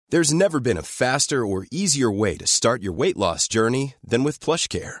There's never been a faster or easier way to start your weight loss journey than with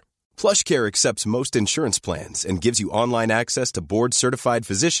PlushCare. PlushCare accepts most insurance plans and gives you online access to board-certified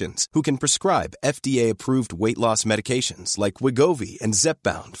physicians who can prescribe FDA-approved weight loss medications like Wegovy and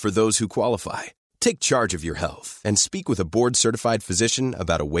Zepbound for those who qualify. Take charge of your health and speak with a board-certified physician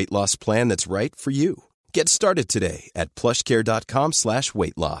about a weight loss plan that's right for you. Get started today at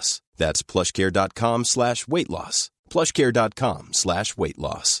plushcare.com/weight loss. That's plushcare.com/weight loss. plushcare.com/weight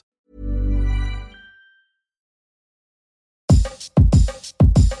loss.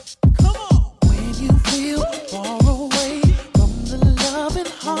 Come on! When you feel far away from the love and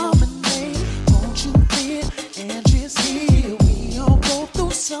harmony, won't you hear Andrea's here? We all go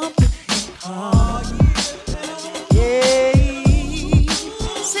through something in common. Yeah,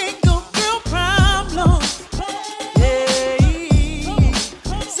 single girl problem. Yeah,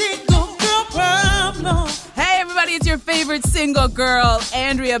 single girl problem. Hey everybody, it's your favorite single girl,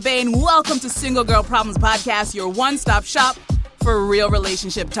 Andrea Bain. Welcome to Single Girl Problems Podcast, your one-stop shop for real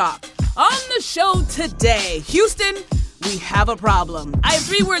relationship talk. On the show today, Houston, we have a problem. I have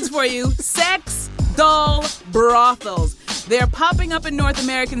 3 words for you: sex doll brothels. They're popping up in North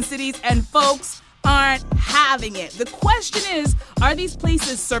American cities, and folks aren't having it. The question is, are these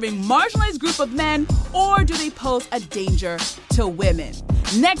places serving marginalized group of men, or do they pose a danger to women?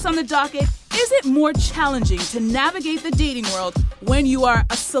 Next on the docket, is it more challenging to navigate the dating world when you are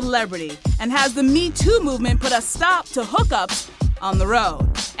a celebrity? And has the Me Too movement put a stop to hookups on the road?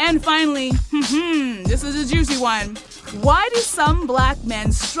 And finally, this is a juicy one. Why do some black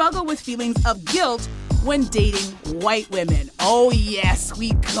men struggle with feelings of guilt when dating white women? Oh yes,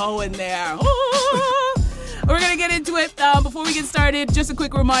 we go in there. We're going to get into it. Before we get started, just a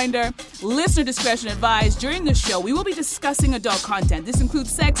quick reminder, listener discretion advised. During the show, we will be discussing adult content. This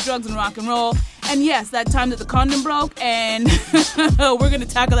includes sex, drugs, and rock and roll. And yes, that time that the condom broke, and we're going to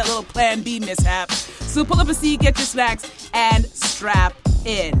tackle that little Plan B mishap. So pull up a seat, get your snacks, and strap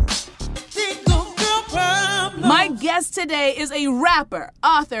in. Single girl problem. My guest today is a rapper,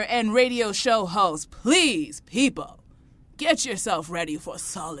 author, and radio show host. Please, people, get yourself ready for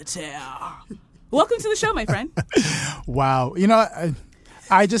solitaire. Welcome to the show, my friend. Wow. You know,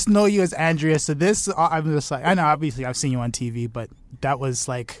 I just know you as Andrea, so this, I'm just like, I know, obviously, I've seen you on TV, but that was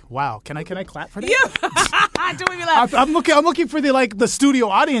like, wow. Can I clap for that? Yeah. Don't make me laugh. I'm looking for the studio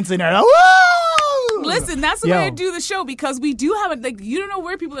audience in there. Woo! Listen, that's the way I do the show, because we do have it. Like, you don't know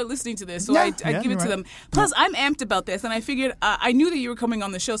where people are listening to this, so I give it to them. Plus, I'm amped about this, and I figured I knew that you were coming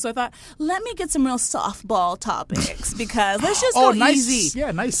on the show, so I thought, let me get some real softball topics, because let's just go easy.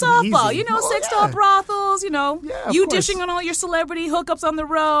 Yeah, nice softball. and easy. You know, sex doll brothels. You know, you course. dishing on all your celebrity hookups on the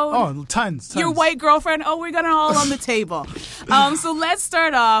road. Oh, tons. Your white girlfriend. Oh, we got it all on the table. So let's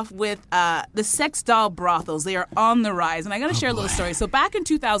start off with the sex doll brothels. They are on the rise, and I got to share a little story. So back in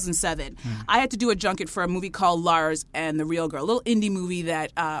 2007, I had to do a junket for a movie called Lars and the Real Girl, a little indie movie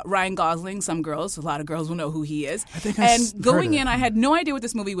that Ryan Gosling, a lot of girls will know who he is. Going in, I had no idea what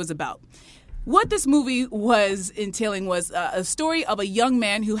this movie was about. What this movie was entailing was a story of a young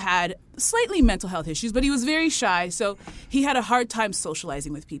man who had slightly mental health issues, but he was very shy, so he had a hard time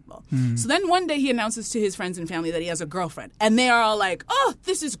socializing with people. So then one day he announces to his friends and family that he has a girlfriend, and they are all like, oh,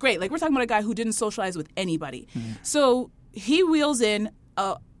 this is great. Like, we're talking about a guy who didn't socialize with anybody. So he wheels in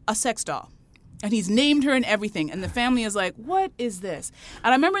a sex doll. And he's named her and everything. And the family is like, what is this?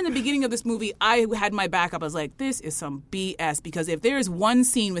 And I remember in the beginning of this movie, I had my backup. I was like, this is some BS. Because if there is one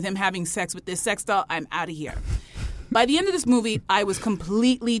scene with him having sex with this sex doll, I'm out of here. By the end of this movie, I was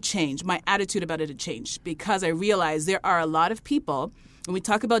completely changed. My attitude about it had changed. Because I realized there are a lot of people, when we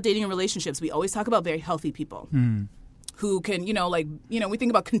talk about dating and relationships, we always talk about very healthy people. Who can, we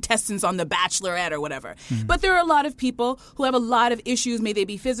think about contestants on The Bachelorette or whatever. But there are a lot of people who have a lot of issues, may they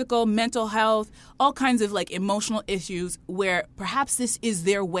be physical, mental health, all kinds of emotional issues where perhaps this is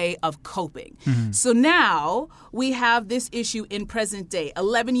their way of coping. So now we have this issue in present day,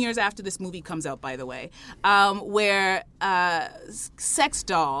 11 years after this movie comes out, by the way, where sex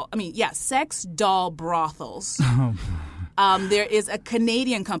doll brothels. There is a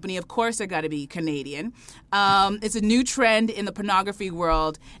Canadian company. Of course, they're got to be Canadian. It's a new trend in the pornography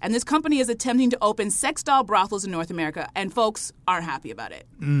world. And this company is attempting to open sex doll brothels in North America. And folks aren't happy about it.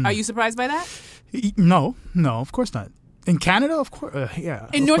 Are you surprised by that? No, of course not. In Canada, of course, yeah.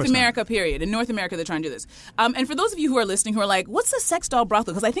 In North America, period. In North America, they're trying to do this. And for those of you who are listening who are like, what's a sex doll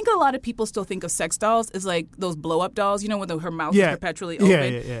brothel? Because I think a lot of people still think of sex dolls as like those blow-up dolls, with her mouth is perpetually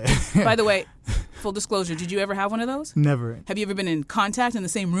open. Yeah. By the way, full disclosure, did you ever have one of those? Never. Have you ever been in contact in the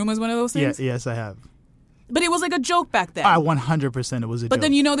same room as one of those things? Yes, I have. But it was like a joke back then. 100% it was a joke. But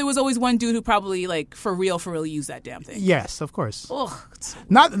then there was always one dude who probably like for real used that damn thing. Yes, of course. Ugh.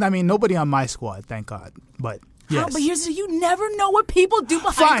 Nobody on my squad, thank God. But yes. But you never know what people do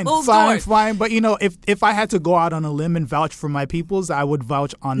behind closed doors. Fine. But if I had to go out on a limb and vouch for my peoples, I would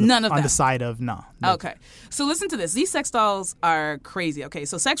vouch on the side of no. Okay. So listen to this. These sex dolls are crazy. Okay.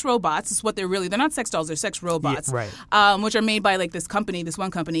 So sex robots is what they're not sex dolls, they're sex robots. Yeah, right. Which are made by like this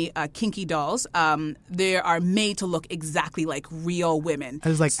one company, Kinky Dolls. They are made to look exactly like real women.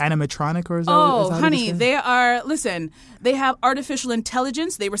 It's like animatronic or is that Oh, is that honey, they have artificial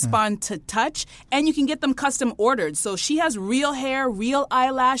intelligence. They respond to touch, and you can get them custom ordered. So she has real hair, real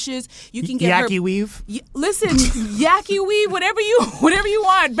eyelashes. You can get Yaki weave. Yaki weave, whatever you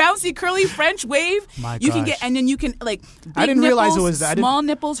want. Bouncy, curly French wave. My you can gosh. get, and then you can like. I didn't realize it was that. Small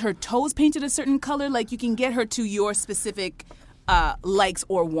nipples. Her toes painted a certain color. Like you can get her to your specific likes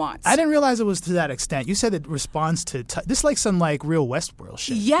or wants. I didn't realize it was to that extent. You said it responds to this is like some like real Westworld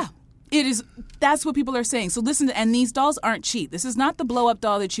shit. Yeah. It is. That's what people are saying. So listen, and these dolls aren't cheap. This is not the blow-up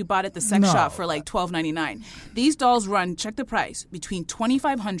doll that you bought at the sex shop for like $12.99. These dolls run, check the price, between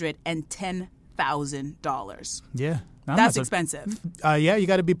 $2,500 and $10,000. Yeah. That's expensive. Yeah, you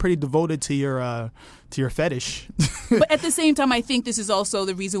got to be pretty devoted to your fetish. But at the same time, I think this is also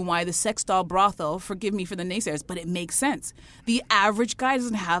the reason why the sex doll brothel, forgive me for the naysayers, but it makes sense. The average guy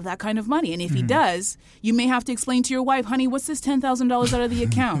doesn't have that kind of money. And if he does, you may have to explain to your wife, honey, what's this $10,000 out of the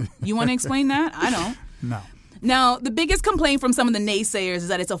account? You want to explain that? I don't. No. Now, the biggest complaint from some of the naysayers is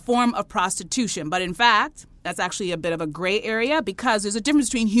that it's a form of prostitution. But in fact, that's actually a bit of a gray area because there's a difference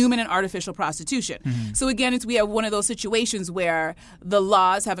between human and artificial prostitution. Mm-hmm. So again, we have one of those situations where the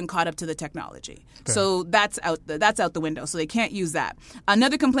laws haven't caught up to the technology. Okay. So that's out the window. So they can't use that.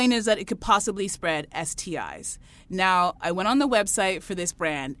 Another complaint is that it could possibly spread STIs. Now, I went on the website for this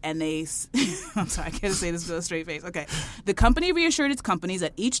brand, and they I'm sorry, I can't say this with a straight face. Okay. The company reassured its companies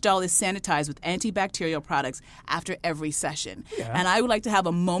that each doll is sanitized with antibacterial products after every session. Yeah. And I would like to have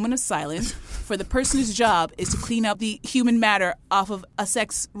a moment of silence for the person whose job is to clean up the human matter off of a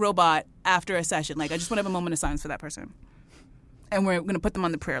sex robot after a session. Like, I just want to have a moment of silence for that person. And we're going to put them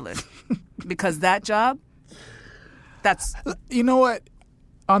on the prayer list. Because that job, that's... You know what?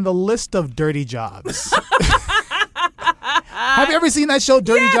 On the list of dirty jobs... Have you ever seen that show,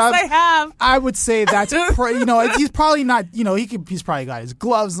 Dirty Jobs? Yes, I have. I would say that's, he's probably not, he's probably got his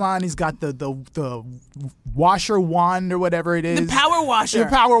gloves on. He's got the washer wand or whatever it is. The power washer. The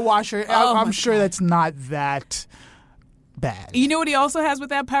power washer. Oh, I'm sure that's not that bad. You know what he also has with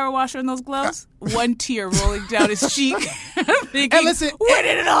that power washer and those gloves? One tear rolling down his cheek. Thinking, and listen, where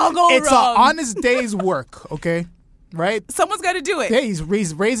did it all go wrong? It's an honest day's work, okay? Right? Someone's got to do it. Yeah, he's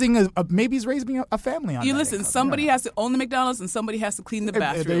raising maybe he's raising a family on that. Listen, somebody has to own the McDonald's and somebody has to clean the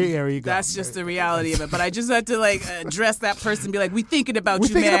bathroom. There you go. That's just the reality of it. But I just had to address that person and be like, we're thinking about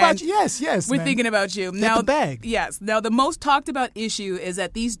you, man. We're thinking about you. Yes, We're thinking about you. Get the bag. Yes. Now, the most talked about issue is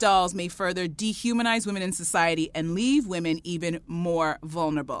that these dolls may further dehumanize women in society and leave women even more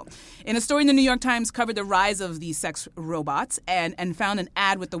vulnerable. In a story in the New York Times covered the rise of these sex robots and found an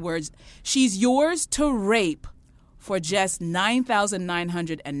ad with the words, "She's yours to rape," for just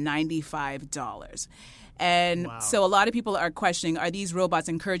 $9,995. And wow. So a lot of people are questioning, are these robots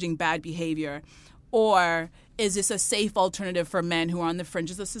encouraging bad behavior, or is this a safe alternative for men who are on the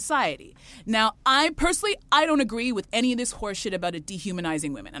fringes of society? Now, I don't agree with any of this horseshit about it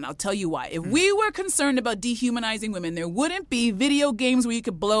dehumanizing women, and I'll tell you why. If we were concerned about dehumanizing women, there wouldn't be video games where you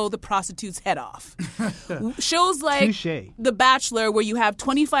could blow the prostitute's head off. Shows like Touché. The Bachelor, where you have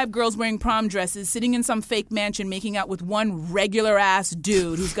 25 girls wearing prom dresses sitting in some fake mansion making out with one regular-ass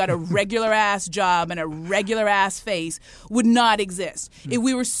dude who's got a regular-ass job and a regular-ass face, would not exist if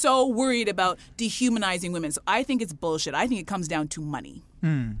we were so worried about dehumanizing women. So I think it's bullshit. I think it comes down to money.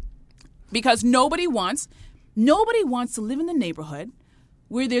 Because nobody wants to live in the neighborhood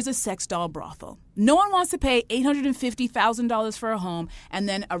where there's a sex doll brothel. No one wants to pay $850,000 for a home, and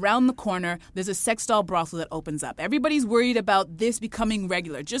then around the corner, there's a sex doll brothel that opens up. Everybody's worried about this becoming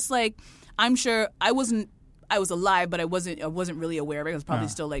regular. Just like, I'm sure I was alive, but I wasn't really aware. I was probably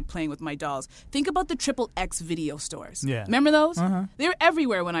still playing with my dolls. Think about the XXX video stores. Yeah. Remember those? Uh-huh. They were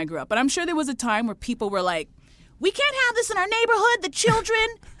everywhere when I grew up. But I'm sure there was a time where people were like, we can't have this in our neighborhood, the children.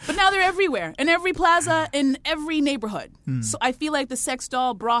 But now they're everywhere, in every plaza, in every neighborhood. So I feel like the sex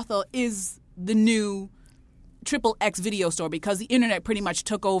doll brothel is the new XXX video store because the internet pretty much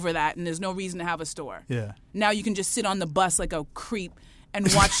took over that, and there's no reason to have a store. Yeah. Now you can just sit on the bus like a creep and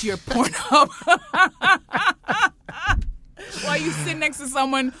watch your Pornhub. While you sit next to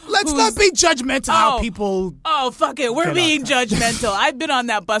someone Let's not be judgmental how people... Oh, fuck it. We're Get being out. judgmental. I've been on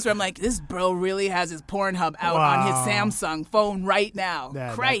that bus where I'm like, this bro really has his Pornhub out on his Samsung phone right now.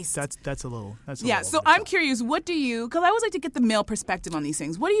 Yeah, Christ. That's a little... That's a Yeah, little so over the I'm top. curious, what do you... Because I always like to get the male perspective on these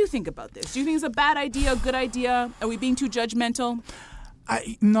things. What do you think about this? Do you think it's a bad idea, a good idea? Are we being too judgmental?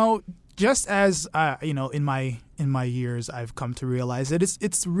 No, just as in my years, I've come to realize that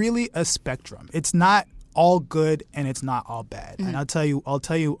it's really a spectrum. It's not all good and it's not all bad. And I'll tell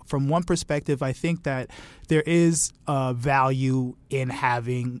you from one perspective, I think that there is value in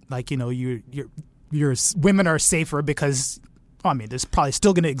having your women are safer because. I mean, there's probably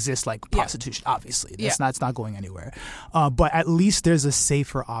still going to exist like prostitution, obviously. It's not going anywhere. But at least there's a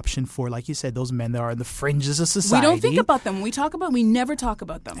safer option for, like you said, those men that are in the fringes of society. We don't think about them. When we talk about them, we never talk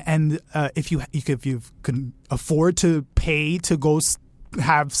about them. And if you can afford to pay to go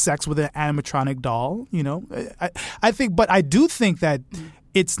have sex with an animatronic doll, I think. But I do think that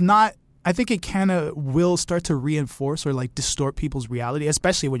it's not. I think it kind of will start to reinforce or like distort people's reality,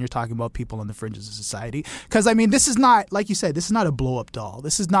 especially when you're talking about people on the fringes of society. Because I mean, this is not, like you said, this is not a blow up doll.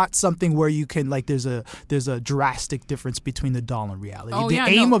 This is not something where you can there's a drastic difference between the doll and reality. The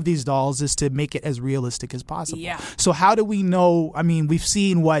aim of these dolls is to make it as realistic as possible. Yeah. So how do we know? I mean, we've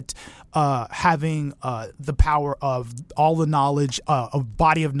seen what having the power of all the knowledge, a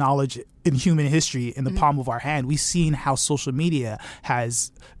body of knowledge in human history in the palm of our hand. We've seen how social media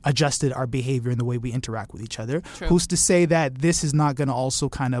has adjusted our behavior and the way we interact with each other. True. Who's to say that this is not going to also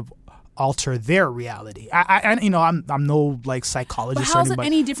kind of alter their reality? I'm no like psychologist. But how's or it anybody.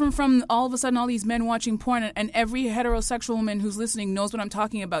 any different from all of a sudden all these men watching porn and every heterosexual woman who's listening knows what I'm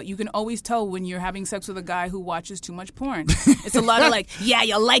talking about? You can always tell when you're having sex with a guy who watches too much porn. It's a lot of like, yeah,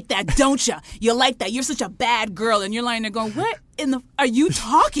 you like that, don't you? You like that. You're such a bad girl. And you're lying there going, what in the are you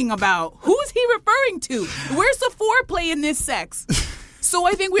talking about? Who is he referring to? Where's the foreplay in this sex? So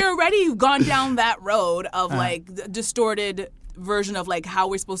I think we're already gone down that road of like distorted version of like how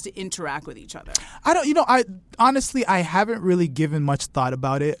we're supposed to interact with each other. I honestly haven't really given much thought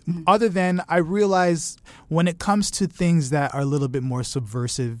about it other than I realize when it comes to things that are a little bit more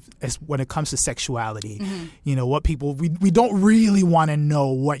subversive, as when it comes to sexuality, what people we don't really want to know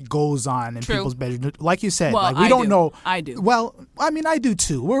what goes on in people's bedrooms. Like you said, Well, like we don't know. I do. Well, I mean, I do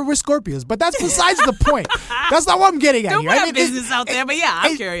too. We're Scorpios, but that's besides the point. That's not what I'm getting at Don't here. put I our mean, business out there, but yeah,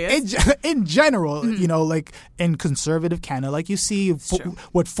 I'm curious. In general, like in conservative Canada, like you see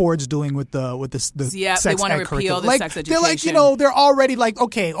what Ford's doing with the sex they want to ed repeal curriculum. the Like, sex they're like, education. they're already like,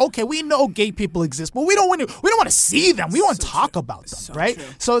 okay, we know gay people exist, but we don't want to see them. We want to talk about them, So right? true.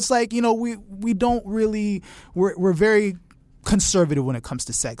 So it's like, we don't really we're very conservative when it comes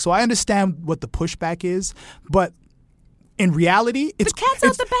to sex. So I understand what the pushback is, but in reality, it's cat's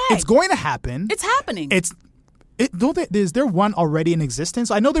out the bag. It's going to happen. It's happening. Is there one already in existence?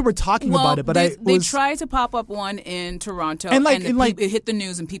 I know they were talking about it, but they tried to pop up one in Toronto, And, it hit the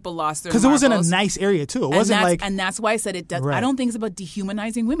news and people lost their because it was in a marbles. nice area too. It wasn't like, and that's why I said it does. Right. I don't think it's about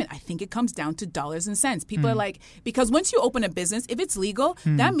dehumanizing women. I think it comes down to dollars and cents. People are like, because once you open a business, if it's legal,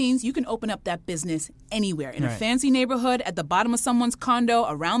 that means you can open up that business anywhere in a Right. fancy neighborhood, at the bottom of someone's condo,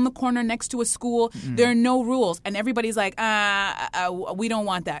 around the corner next to a school. There are no rules, and everybody's like, we don't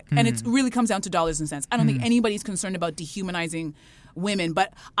want that. And it really comes down to dollars and cents. I don't think anybody's concerned about dehumanizing women,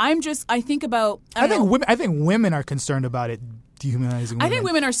 but I think about. I think women are concerned about it dehumanizing women. I think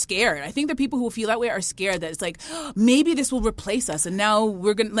women are scared. I think the people who feel that way are scared that it's like, maybe this will replace us, and now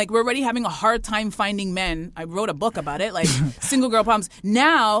we're already having a hard time finding men. I wrote a book about it, like single girl problems.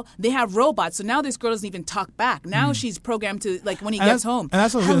 Now they have robots, so now this girl doesn't even talk back. Now she's programmed to, like, when he gets home, and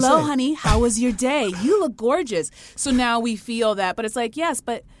that's what I was gonna hello, say. honey, how was your day? You look gorgeous. So now we feel that, but it's like, yes,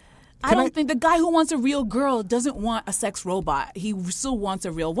 but I don't think the guy who wants a real girl doesn't want a sex robot. He still wants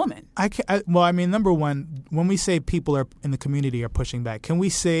a real woman. Number one, when we say people are in the community are pushing back, can we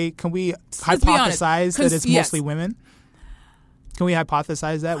Let's be hypothesize honest, that it's yes. mostly women? Can we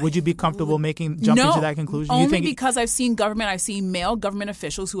hypothesize that? Would you be comfortable jumping No, to that conclusion? Only because I've seen male government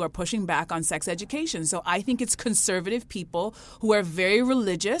officials who are pushing back on sex education. So I think it's conservative people who are very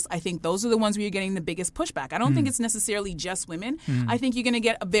religious. I think those are the ones where you're getting the biggest pushback. I don't think it's necessarily just women. I think you're going to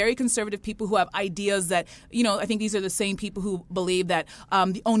get very conservative people who have ideas that, I think these are the same people who believe that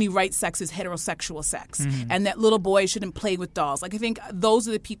the only right sex is heterosexual sex and that little boys shouldn't play with dolls. Like, I think those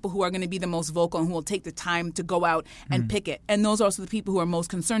are the people who are going to be the most vocal and who will take the time to go out and pick it. And those are also the people who are most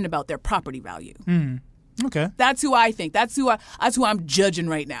concerned about their property value. Okay. That's who I think. That's who I'm judging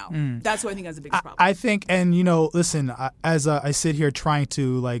right now. That's who I think has the biggest problem. I think, and listen, as I sit here trying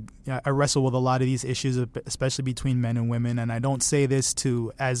to I wrestle with a lot of these issues, especially between men and women, and I don't say this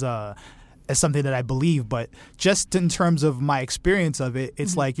as as something that I believe, but just in terms of my experience of it,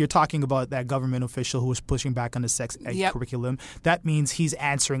 it's like you're talking about that government official who was pushing back on the sex ed curriculum. That means he's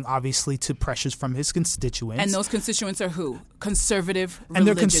answering, obviously, to pressures from his constituents. And those constituents are who? Conservative,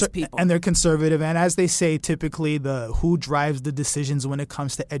 religious people. And they're conservative. And as they say, typically, who drives the decisions when it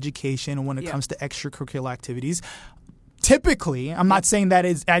comes to education and when it comes to extracurricular activities. Typically, I'm not saying that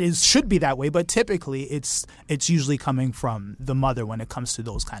should be that way, but typically it's usually coming from the mother when it comes to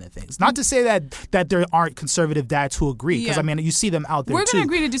those kind of things. Not to say that there aren't conservative dads who agree, because I mean you see them out there too. We're going to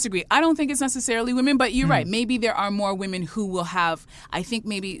agree to disagree. I don't think it's necessarily women, but you're right. Maybe there are more women who will have. I think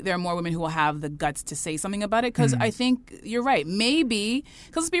maybe there are more women who will have the guts to say something about it, because I think you're right. Maybe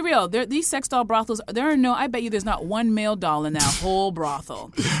because let's be real, these sex doll brothels. I bet you there's not one male doll in that whole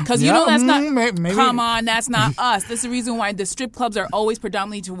brothel, because you know that's not. Maybe. Come on, that's not us. This is the reason why the strip clubs are always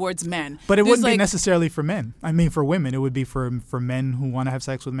predominantly towards men. But it wouldn't be necessarily for men. I mean, for women, it would be for men who want to have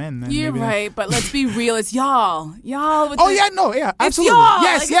sex with men. You're right, but let's be real. It's y'all. With absolutely. It's y'all.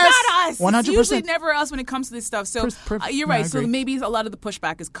 Yes, it's not us. 100%. It's usually never us when it comes to this stuff. So you're right. So maybe a lot of the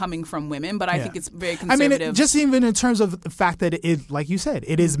pushback is coming from women, but I think it's very conservative. I mean, just even in terms of the fact that it, like you said,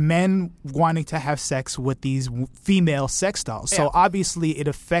 it is men wanting to have sex with these female sex dolls. So obviously, it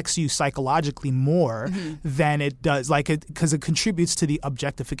affects you psychologically more than it does, because it contributes to the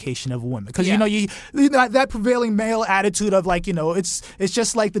objectification of women. Because you that prevailing male attitude of it's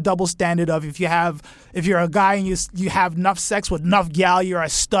just like the double standard of if you're a guy and you have enough sex with enough gal, you're a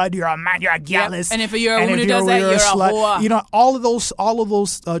stud, you're a man, you're a gallus. And if you're a woman who does that, you're a whore. All of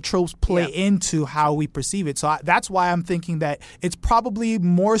those tropes play into how we perceive it. So that's why I'm thinking that it's probably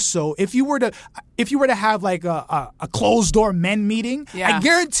more so if you were to have like a closed door men meeting, I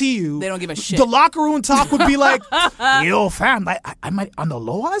guarantee you they don't give a shit. The locker room talk would be like, yo, fam, I might on the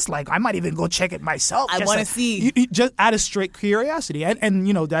low-us, I might even go check it myself. I want to see. Just out of straight curiosity. And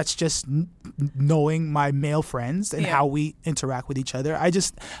that's just knowing my male friends and how we interact with each other. I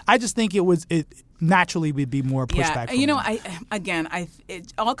just think it naturally would be more pushback. Yeah,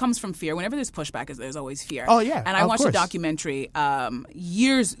 it all comes from fear. Whenever there's pushback, there's always fear. Oh yeah, and I watched a documentary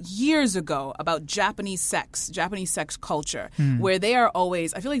years ago about Japanese sex culture, where they are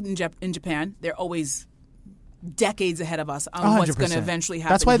always. I feel like in Japan, they're always decades ahead of us on 100%. What's going to eventually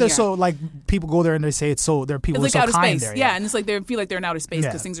happen. That's why they're here. so people go there and they say there are people it's who like are so outer kind space. there. Yeah, and it's like they feel like they're in outer space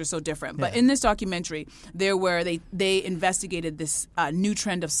because things are so different. But in this documentary, they investigated this new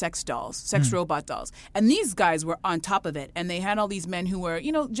trend of sex robot dolls, and these guys were on top of it, and they had all these men who were,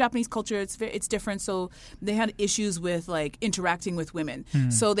 Japanese culture, it's different, so they had issues with interacting with women.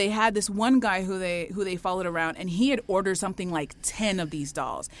 So they had this one guy who they followed around, and he had ordered something like 10 of these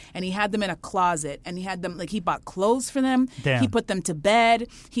dolls, and he had them in a closet, and he had them he bought clothes for them. Damn. He put them to bed.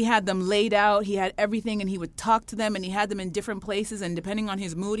 He had them laid out. He had everything, and he would talk to them, and he had them in different places, and depending on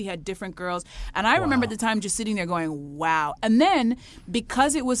his mood, he had different girls. And I remember at the time just sitting there going, wow. And then,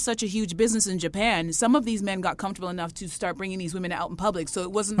 because it was such a huge business in Japan, some of these men got comfortable enough to start bringing these women out in public. So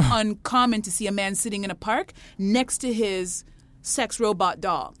it wasn't uncommon to see a man sitting in a park next to his sex robot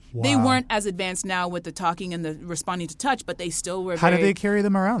doll. Wow. They weren't as advanced now with the talking and the responding to touch, but they still were. How did they carry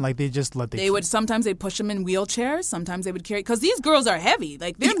them around? They just let they would sometimes they push them in wheelchairs. Sometimes they would carry, because these girls are heavy.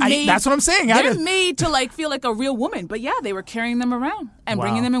 They're made. That's what I'm saying. They're made to feel like a real woman. But yeah, they were carrying them around and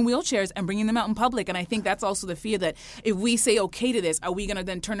bringing them in wheelchairs and bringing them out in public. And I think that's also the fear that if we say okay to this, are we going to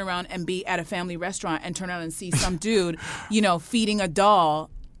then turn around and be at a family restaurant and turn around and see some dude, feeding a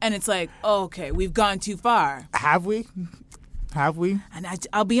doll, and it's like, okay, we've gone too far. Have we? And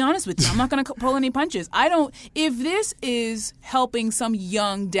I'll be honest with you, I'm not going to pull any punches. If this is helping some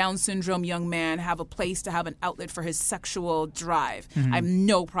young Down syndrome young man have a place to have an outlet for his sexual drive, I have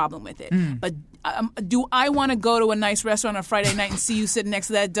no problem with it. But do I want to go to a nice restaurant on a Friday night and see you sitting next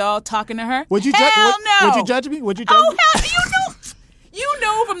to that doll talking to her? Would you no. Would you judge me? Would you judge me? Hell, you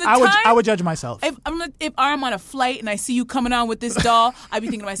know from the time I would judge myself. If I'm on a flight and I see you coming on with this doll, I'd be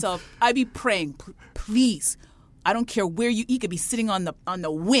thinking to myself, I'd be praying, please. I don't care where he could be sitting on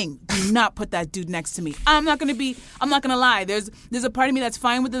the wing. Do not put that dude next to me. I'm not gonna lie. There's a part of me that's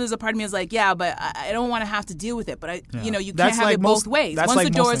fine with it. There's a part of me that's like, yeah, but I don't want to have to deal with it. But you can't have it both ways. Once the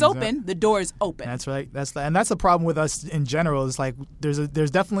door is open, the door is open. That's right. And that's the problem with us in general. It's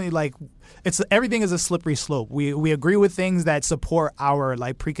there's definitely everything is a slippery slope. We agree with things that support our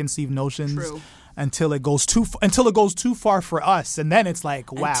preconceived notions. True. Until it goes too far for us, and then it's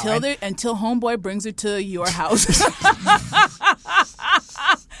like, wow. Until homeboy brings it to your house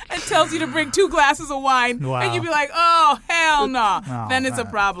and tells you to bring 2 glasses of wine, and you be like, oh hell no, then it's a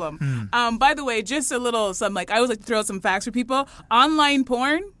problem. By the way, just a little something. I always like to throw out some facts for people. Online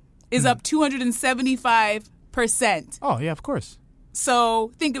porn is up 275%. Oh yeah, of course.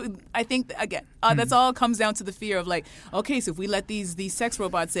 So I think again, that's all comes down to the fear of like, okay, so if we let these sex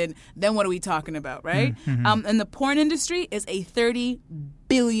robots in, then what are we talking about, right? And the porn industry is a $30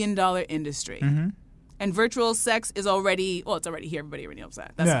 billion industry. And virtual sex is already, it's already here. Everybody already knows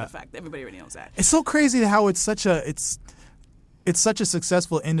that. That's not a fact. Everybody already knows that. It's so crazy how it's such a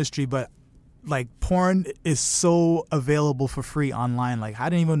successful industry, but like porn is so available for free online. Like I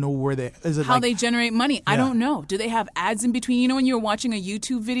didn't even know where they generate money. I don't know. Do they have ads in between? You know when you're watching a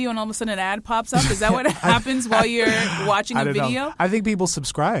YouTube video and all of a sudden an ad pops up? Is that what happens while you're watching a video? Know. I think people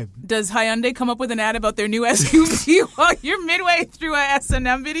subscribe. Does Hyundai come up with an ad about their new SUV while you're midway through a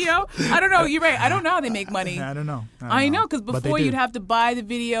S&M video? I don't know. You're right. I don't know how they make money. I don't know. I know because before you'd have to buy the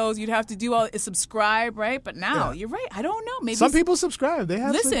videos, you'd have to do subscribe, right? But now you're right. I don't know. Maybe some people subscribe. They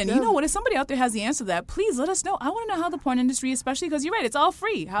have. Listen, you know what? If somebody out there has the answer to that, please let us know. I want to know how the porn industry, especially because you're right, it's all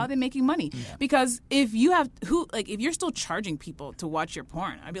free. How are they making money? Yeah. Because if you have if you're still charging people to watch your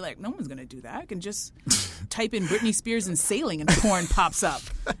porn, I'd be like, no one's gonna do that. I can just type in Britney Spears and sailing and porn pops up.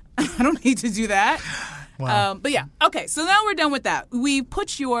 I don't need to do that. Wow. But yeah, okay. So now we're done with that. We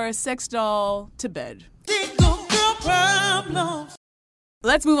put your sex doll to bed.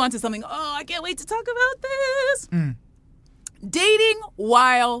 Let's move on to something. Oh, I can't wait to talk about this. Dating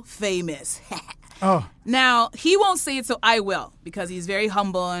while famous. Now, he won't say it, so I will, because he's very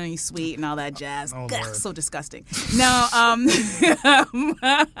humble and he's sweet and all that jazz. So disgusting. Now,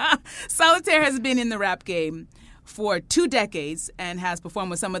 Solitaire has been in the rap game for 2 decades and has performed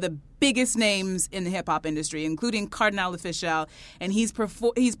with some of the biggest names in the hip-hop industry, including Cardinal Offishall, and he's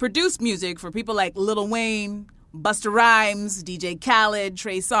produced music for people like Lil Wayne, Busta Rhymes, DJ Khaled,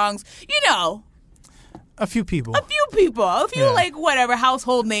 Trey Songz, A few people. Like whatever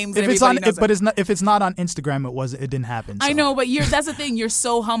household names. If it's if it's not on Instagram, it didn't happen. So. I know, but that's the thing. You're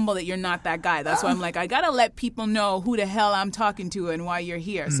so humble that you're not that guy. That's why I'm like, I gotta let people know who the hell I'm talking to and why you're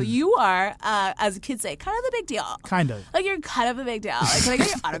here. So you are, as kids say, kind of the big deal. Kind of. Like you're kind of a big deal. Like, can I get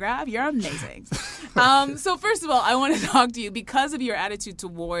your autograph? You're amazing. So first of all, I want to talk to you because of your attitude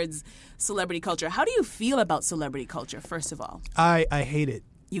towards celebrity culture. How do you feel about celebrity culture? First of all, I hate it.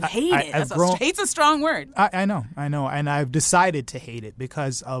 You hate it. Hate's a strong word. I know. And I've decided to hate it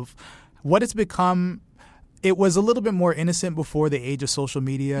because of what it's become. It was a little bit more innocent before the age of social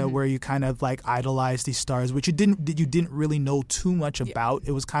media, where you kind of like idolize these stars, which you didn't really know too much about.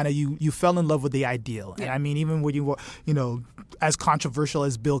 It was kind of you fell in love with the ideal. And I mean, even when you were, as controversial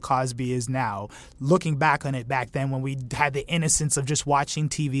as Bill Cosby is now, looking back on it back then when we had the innocence of just watching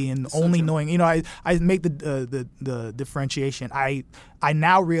TV and only knowing, I make the differentiation. I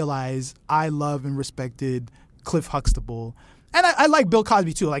now realize I love and respected Cliff Huxtable. And I like Bill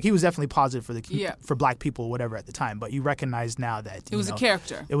Cosby too. Like he was definitely positive for black people, whatever at the time. But you recognize now that it was a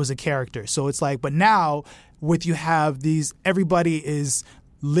character. It was a character. So it's like, but now you have everybody is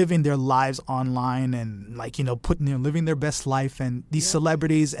living their lives online and like living their best life, and these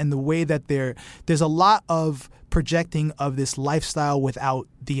celebrities and the way that there's a lot of projecting of this lifestyle without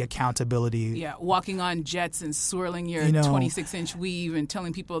the accountability. Yeah, walking on jets and swirling your 26-inch weave and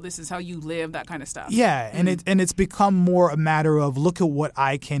telling people this is how you live, that kind of stuff. Yeah, and it's become more a matter of look at what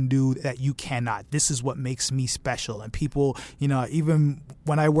I can do that you cannot. This is what makes me special. And people, even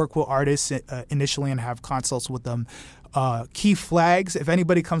when I work with artists initially and have consults with them, key flags, if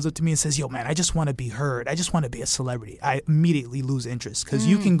anybody comes up to me and says, yo, man, I just want to be heard, I just want to be a celebrity, I immediately lose interest because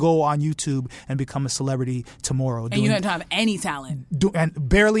you can go on YouTube and become a celebrity tomorrow. And you don't have any talent. And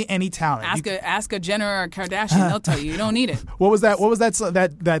barely any talent. Ask a Jenner or a Kardashian, they'll tell you don't need it. What was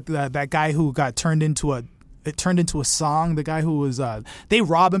that guy who got turned into a song? The guy who was they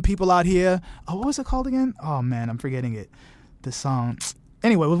robbing people out here. Oh, what was it called again? Oh man, I'm forgetting it. The song.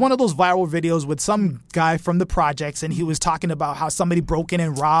 Anyway, it was one of those viral videos with some guy from the projects, and he was talking about how somebody broke in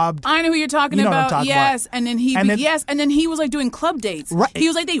and robbed. I know who you're talking about. Yes, about. And then he was like doing club dates. Right. He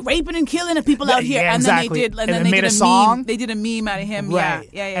was like, they raping and killing the people out here, and exactly. then they made a song. Meme. They did a meme out of him. Right.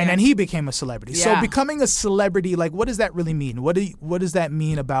 Yeah. And then he became a celebrity. Yeah. So becoming a celebrity, like, what does that really mean? What does that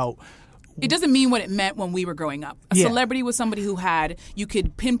mean about? It doesn't mean what it meant when we were growing up. A celebrity was somebody who you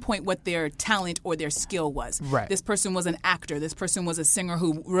could pinpoint what their talent or their skill was. Right. This person was an actor. This person was a singer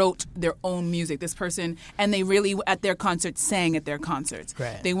who wrote their own music. This person, and they really, at their concerts, sang at their concerts.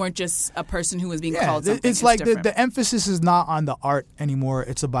 Right. They weren't just a person who was being called something. It's like the emphasis is not on the art anymore.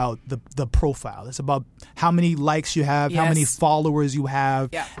 It's about the profile. It's about how many likes you have, how many followers you have.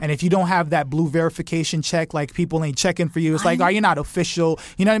 Yeah. And if you don't have that blue verification check, like people ain't checking for you, it's like, are you not official?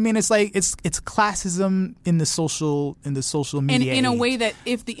 You know what I mean? It's like it's classism in the social media. And in a age. way that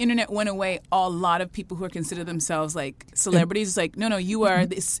if the internet went away, a lot of people who are considered themselves like celebrities, it's like, no, you are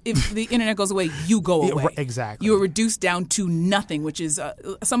this. If the internet goes away, you go away. Exactly. You are reduced down to nothing, which is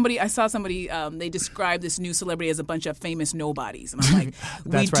I saw somebody, they described this new celebrity as a bunch of famous nobodies. And I'm like,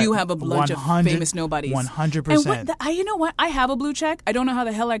 we do have a bunch of famous nobodies. 100%. And you know what? I have a blue check. I don't know how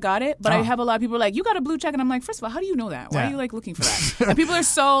the hell I got it, but I have a lot of people like, you got a blue check? And I'm like, first of all, how do you know that? Why are you like looking for that? And people are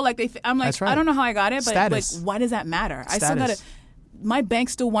so like, I'm like, That's right. I don't know how I got it, but like, Status. why does that matter? I still Status. got to. My bank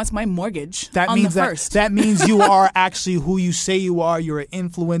still wants my mortgage That on means the first. that means you are actually who you say you are. You're an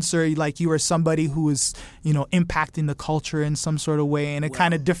influencer. Like you are somebody who is, impacting the culture in some sort of way, and it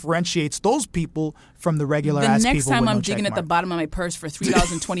kind of differentiates those people from the regular ass The people. next time with I'm no jigging check at the mark. bottom of my purse for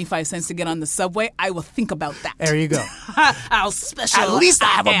 $3.25 to get on the subway, I will think about that. There you go. How special! At least I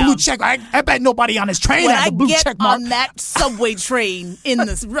have a blue check. I bet nobody on this train When has I a blue get check mark. on that subway train in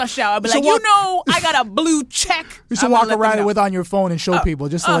this rush hour, I'll be So like, what- I got a blue check. You should I'm walk gonna let them around know. with on your phone and show people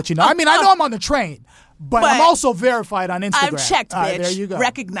just to let you know. I mean, I know I'm on the train, but I'm also verified on Instagram. I'm checked, bitch. There you go.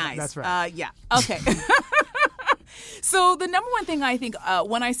 Recognized. That's right. Yeah. Okay. So the number one thing I think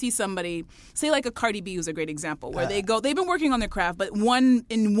when I see somebody, say like a Cardi B, who's a great example, where they've been working on their craft, but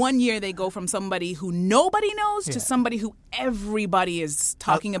in 1 year they go from somebody who nobody knows to somebody who everybody is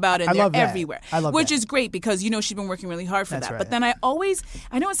talking about, and I they're love that. everywhere. I love which that. is great because she's been working really hard for That's that. right. But then I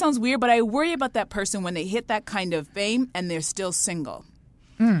know it sounds weird, but I worry about that person when they hit that kind of fame and they're still single.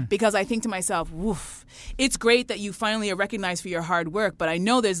 Because I think to myself, woof, it's great that you finally are recognized for your hard work, but I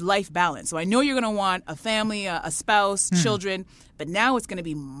know there's life balance. So I know you're going to want a family, a spouse, children, but now it's going to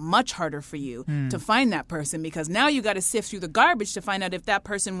be much harder for you to find that person because now you got to sift through the garbage to find out if that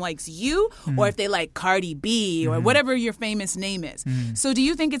person likes you or if they like Cardi B or whatever your famous name is. So do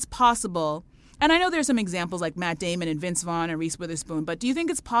you think it's possible? And I know there's some examples like Matt Damon and Vince Vaughn and Reese Witherspoon, but do you think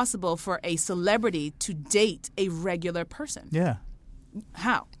it's possible for a celebrity to date a regular person? Yeah.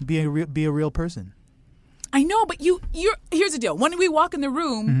 How? Be a real person. I know, but here's the deal. When we walk in the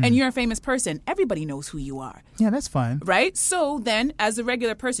room and you're a famous person, everybody knows who you are, Yeah, that's fine. right? So then, as a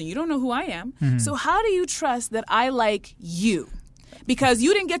regular person, you don't know who I am. So how do you trust that I like you? Because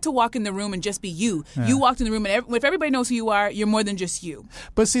you didn't get to walk in the room and just be you. Yeah. You walked in the room, and if everybody knows who you are, you're more than just you.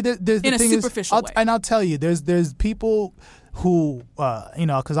 But see, the in a thing superficial is, way. And I'll tell you, there's people who,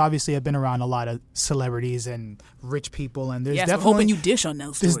 because obviously I've been around a lot of celebrities and rich people, and there's yes, definitely I'm hoping you dish on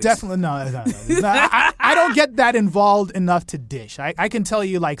those stories. There's definitely no. I don't get that involved enough to dish. I can tell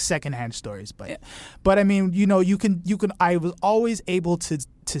you like secondhand stories, but I mean, you can. I was always able to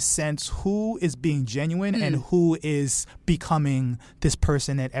sense who is being genuine and who is becoming this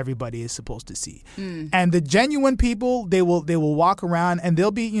person that everybody is supposed to see. And the genuine people, they will walk around and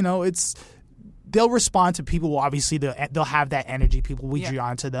they'll be, they'll respond to people. Obviously, they'll have that energy. People will draw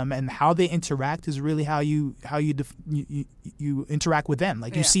onto them, and how they interact is really how you interact with them.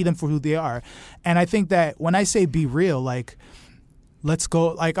 Like you see them for who they are. And I think that when I say be real, like let's go.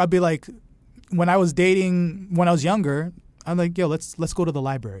 Like I'll be like, when I was dating when I was younger, I'm like, yo, let's go to the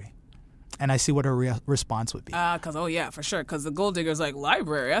library. And I see what her response would be. Because, for sure. Because the gold digger's like,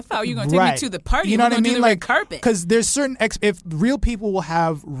 library? I thought you were going to take right. me to the party. You know what I mean? Do the red carpet. Because there's certain if real people will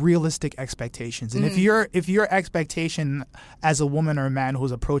have realistic expectations, and if your expectation as a woman or a man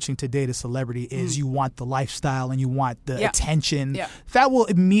who's approaching to date a celebrity is you want the lifestyle and you want the attention, that will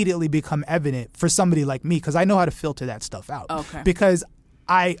immediately become evident for somebody like me because I know how to filter that stuff out. Okay. Because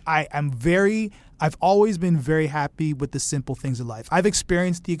I've always been very happy with the simple things of life. I've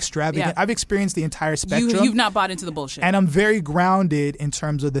experienced the extravagant. I've experienced the entire spectrum. You've not bought into the bullshit. And I'm very grounded in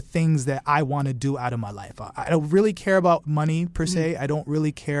terms of the things that I want to do out of my life. I don't really care about money per se. I don't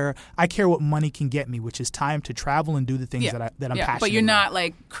really care. I care what money can get me, which is time to travel and do the things that I'm passionate about. But you're not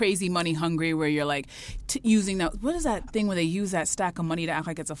like crazy money hungry where you're like using that. What is that thing where they use that stack of money to act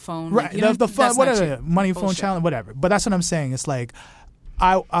like it's a phone? Right. Like, the phone, whatever. Money bullshit. phone challenge, whatever. But that's what I'm saying. It's like,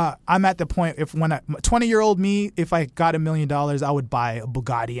 I'm at the point when 20-year-old me, if I got $1 million, I would buy a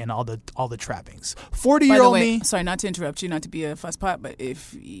Bugatti and all the trappings. 40-year-old me. Sorry, not to interrupt you, not to be a fusspot, but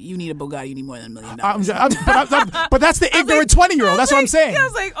if you need a Bugatti, you need more than $1 million. But that's the ignorant 20-year-old. That's what I'm saying. I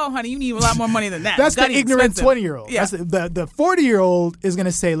was like, oh, honey, you need a lot more money than that. That's the Bugatti's ignorant expensive. 20-year-old. Yeah. The 40-year-old is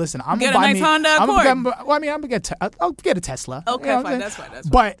gonna say, listen, I'm Get gonna a buy nice me. Honda Accord. I'll get a Tesla. Okay, You know what fine. I'm That's saying? fine.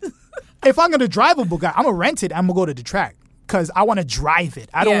 But if I'm gonna drive a Bugatti, I'm gonna rent it. I'm gonna go to the track. Because I want to drive it.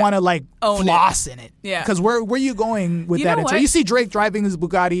 I don't want to own floss in it. Yeah. Because where are you going with that? You see Drake driving his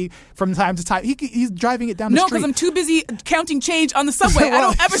Bugatti from time to time. He's driving it down the street. No, because I'm too busy counting change on the subway. I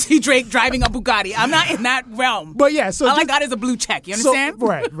don't ever see Drake driving a Bugatti. I'm not in that realm. But yeah, so all I got is a blue check. You understand?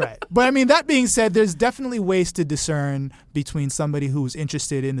 Right. But I mean, that being said, there's definitely ways to discern between somebody who's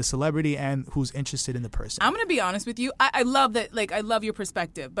interested in the celebrity and who's interested in the person. I'm gonna be honest with you. I love that. Like, I love your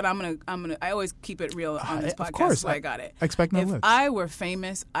perspective, but I always keep it real on this podcast. Of course, so I got it. I expect no If less. I were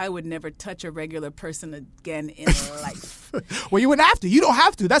famous, I would never touch a regular person again in life. Well, you wouldn't have to. You don't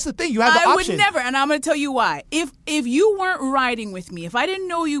have to. That's the thing. You have the I option. would never, and I'm gonna tell you why. If you weren't riding with me, if I didn't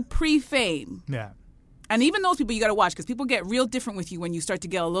know you pre-fame. Yeah. And even those people you got to watch because people get real different with you when you start to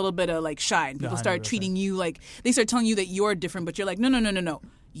get a little bit of like shy. And people start 100%. treating you like they start telling you that you're different, but you're like, no,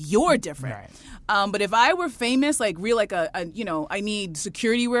 you're different. Right. But if I were famous, like real, like a I need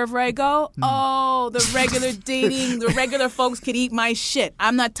security wherever I go. Oh, the regular dating, the regular folks could eat my shit.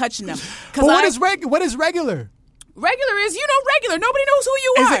 I'm not touching them. But what is regular? Regular is regular. Nobody knows who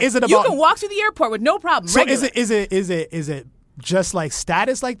you are. Is it you about- can walk through the airport with no problem. So regular. is it just like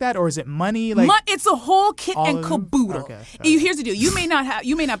status like that, or is it money? Like It's a whole kit all and of them? caboodle. Okay. Here's the deal: you may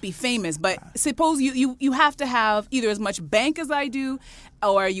not be famous, but suppose you have to have either as much bank as I do,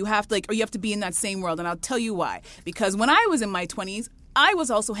 or you have to be in that same world. And I'll tell you why. Because when I was in my 20s, I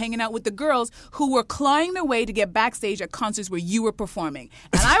was also hanging out with the girls who were clawing their way to get backstage at concerts where you were performing,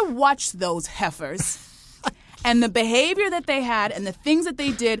 and I watched those heifers. And the behavior that they had and the things that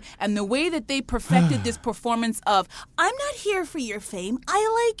they did and the way that they perfected this performance of, I'm not here for your fame.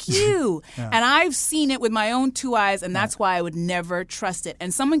 I like you. And I've seen it with my own two eyes, and that's why I would never trust it.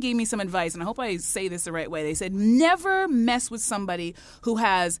 And someone gave me some advice, and I hope I say this the right way. They said, never mess with somebody who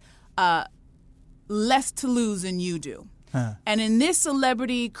has less to lose than you do. And in this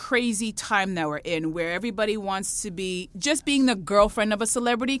celebrity crazy time that we're in, where everybody wants to be, just being the girlfriend of a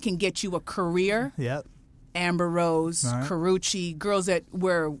celebrity can get you a career. Yep. Amber Rose, Right. Karrueche, girls that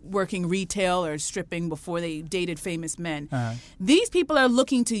were working retail or stripping before they dated famous men. These people are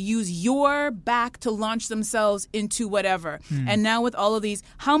looking to use your back to launch themselves into whatever. And now with all of these,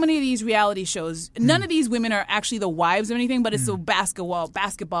 how many of these reality shows, none of these women are actually the wives or anything, but it's the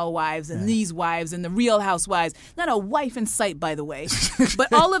basketball wives and these wives and the Real Housewives. Not a wife in sight, by the way.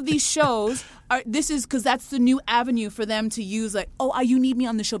 But all of these shows this is because that's the new avenue for them to use, like, you need me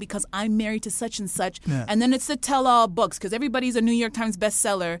on the show because I'm married to such and such. And then it's the tell-all books because everybody's a New York Times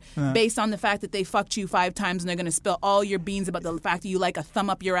bestseller based on the fact that they fucked you 5 times and they're going to spill all your beans about the fact that you like a thumb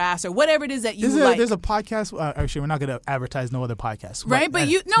up your ass or whatever it is that you like. There's a podcast. Actually, we're not going to advertise no other podcasts. Right, but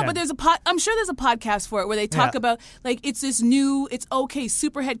there's I'm sure there's a podcast for it where they talk about, like, it's this new, it's okay.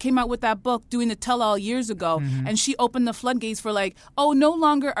 Superhead came out with that book doing the tell-all years ago, and she opened the floodgates for, like, no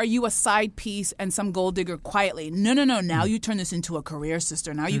longer are you a side piece and some gold digger quietly. No. Now you turn this into a career,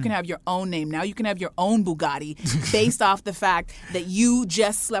 sister. Now you can have your own name. Now you can have your own Bugatti based off the fact that you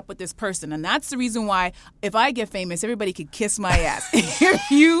just slept with this person. And that's the reason why if I get famous, everybody could kiss my ass.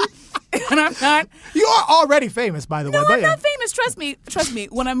 And I'm not. You are already famous, by the way. No, but I'm not famous. Trust me.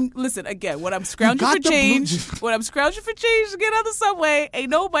 When I'm scrounging for change, to get on the subway, ain't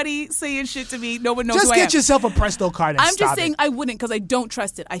nobody saying shit to me. No one knows Just who I am. get yourself a Presto card and I'm stop just saying it. I wouldn't because I don't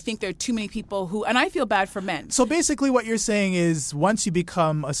trust it. I think there are too many people who, and I feel bad for men. So basically what you're saying is once you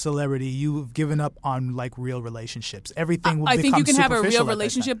become a celebrity, you've given up on, like, real relationships. Everything will become I think you can have a superficial real at that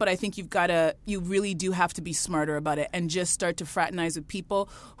relationship, time. but I think you really do have to be smarter about it and just start to fraternize with people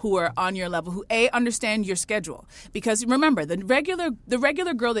who are on your level, who understand your schedule. Because remember, the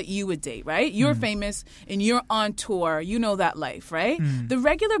regular girl that you would date, right? You're famous and you're on tour. You know that life, right? The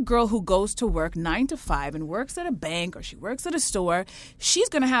regular girl who goes to work 9 to 5 and works at a bank or she works at a store, she's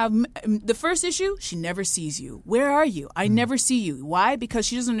going to have the first issue. She never sees you. Where are you? I never see you. Why? Because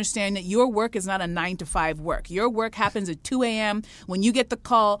she doesn't understand that your work is not a 9 to 5 work. Your work happens at 2 a.m. when you get the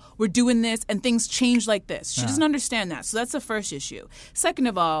call, we're doing this, and things change like this. She doesn't understand that. So that's the first issue. Second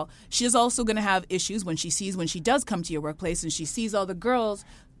of all, she is also going to have issues when she does come to your workplace and she sees all the girls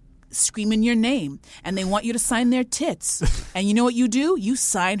screaming your name and they want you to sign their tits. And you know what you do? You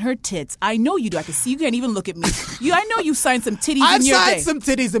sign her tits. I know you do. I can see you can't even look at me. I know you signed some titties I've in your day. signed some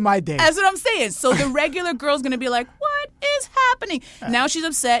titties in my day. That's what I'm saying. So the regular girl's going to be like, what is happening? Now she's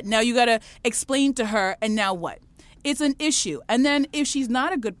upset. Now you got to explain to her. And now what? It's an issue. And then if she's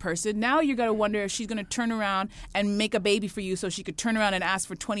not a good person, now you're going to wonder if she's going to turn around and make a baby for you so she could turn around and ask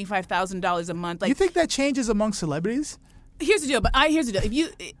for $25,000 a month. Like, you think that changes among celebrities? Here's the deal. Here's the deal. If you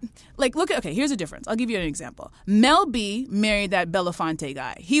here's the difference. I'll give you an example. Mel B married that Belafonte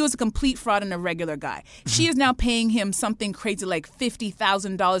guy. He was a complete fraud and a regular guy. She is now paying him something crazy like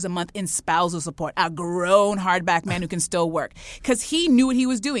 $50,000 a month in spousal support. A grown hardback man who can still work because he knew what he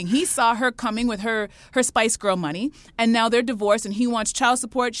was doing. He saw her coming with her Spice Girl money, and now they're divorced, and he wants child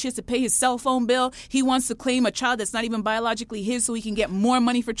support. She has to pay his cell phone bill. He wants to claim a child that's not even biologically his so he can get more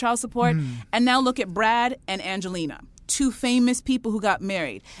money for child support. And now look at Brad and Angelina. two famous people who got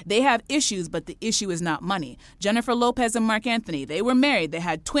married. They have issues, but the issue is not money. Jennifer Lopez and Mark Anthony, they were married. They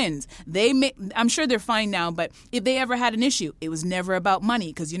had twins. I'm sure they're fine now, but if they ever had an issue, it was never about money.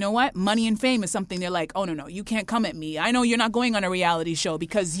 Because you know what? Money and fame is something they're like, oh, no, you can't come at me. I know you're not going on a reality show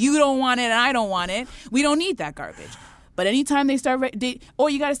because you don't want it and I don't want it. We don't need that garbage. But anytime they start, or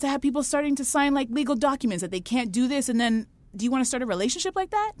you got to have people starting to sign like legal documents that they can't do this, and then do you want to start a relationship like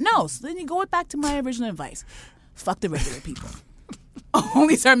that? No. So then you go back to my original advice. Fuck the regular people.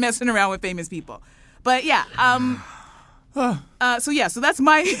 Only start messing around with famous people. But yeah, so that's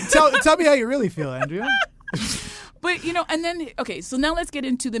my... Tell me how you really feel, Andrea. But, and then, okay, so now let's get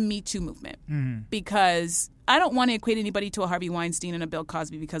into the Me Too movement. Mm-hmm. Because I don't want to equate anybody to a Harvey Weinstein and a Bill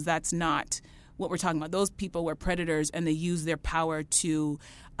Cosby, because that's not what we're talking about. Those people were predators, and they used their power to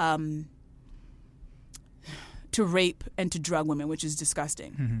rape and to drug women, which is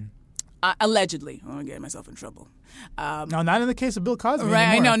disgusting. Mm-hmm. Allegedly. I'm getting myself in trouble. No, not in the case of Bill Cosby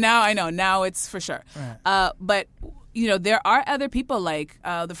right, anymore. I know. Now it's for sure. Right. But... there are other people like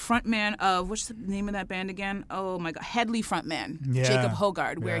the frontman of, what's the name of that band again? Oh, my God. Headley frontman, Jacob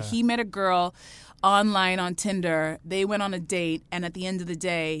Hogard, where he met a girl online on Tinder. They went on a date, and at the end of the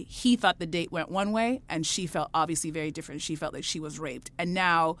day, he thought the date went one way, and she felt obviously very different. She felt like she was raped. And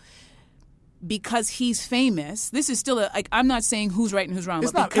now, because he's famous, this is still I'm not saying who's right and who's wrong,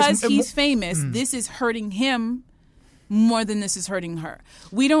 but because he's famous, this is hurting him more than this is hurting her.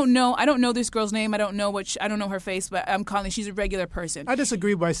 We don't know. I don't know this girl's name. I don't know I don't know her face, but I'm calling. She's a regular person. I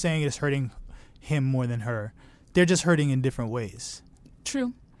disagree by saying it's hurting him more than her. They're just hurting in different ways.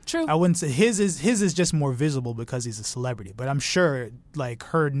 True. I wouldn't say his is just more visible because he's a celebrity, but I'm sure like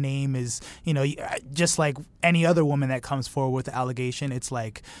her name is, just like any other woman that comes forward with the allegation, it's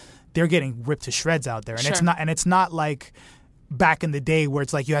like they're getting ripped to shreds out there, and it's not like back in the day where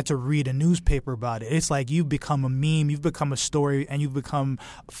it's like you had to read a newspaper about it. It's like you've become a meme, you've become a story, and you've become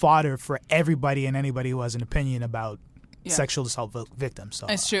fodder for everybody and anybody who has an opinion about sexual assault victims. So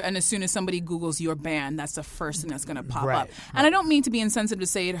it's true. And as soon as somebody Googles your band, that's the first thing that's going to pop up. And I don't mean to be insensitive to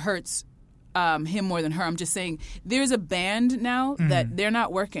say it hurts him more than her. I'm just saying there's a band now that they're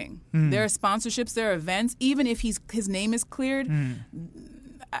not working. There are sponsorships, there are events. Even if his name is cleared,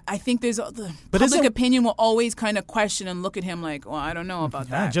 I think there's the public opinion will always kind of question and look at him like, well, I don't know about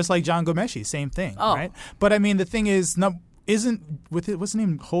that. Just like John Gomeshi, same thing, right? But I mean, the thing is, what's his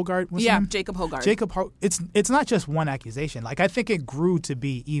name? Hogard? Jacob Hogard. It's not just one accusation. Like I think it grew to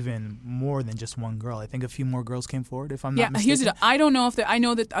be even more than just one girl. I think a few more girls came forward. If I'm not mistaken. Here's the deal. I don't know if I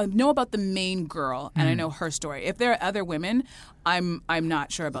know about the main girl and I know her story. If there are other women, I'm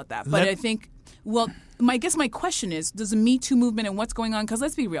not sure about that. But I think. Well, I guess my question is, does the Me Too movement and what's going on, because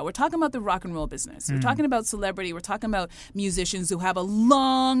let's be real, we're talking about the rock and roll business. We're talking about celebrity. We're talking about musicians who have a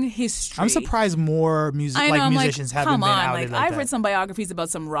long history. I'm surprised more musicians haven't been outed like that. I've read some biographies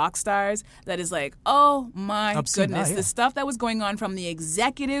about some rock stars that is like, oh my goodness. The stuff that was going on from the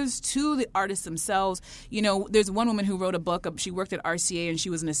executives to the artists themselves. There's one woman who wrote a book. She worked at RCA and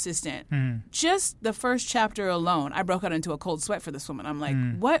she was an assistant. Just the first chapter alone, I broke out into a cold sweat for this woman. I'm like,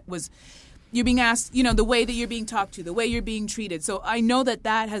 what was... You're being asked, the way that you're being talked to, the way you're being treated. So I know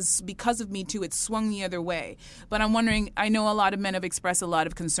that has, because of Me Too, it's swung the other way. But I'm wondering, I know a lot of men have expressed a lot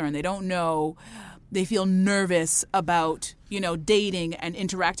of concern. They don't know, they feel nervous about, dating and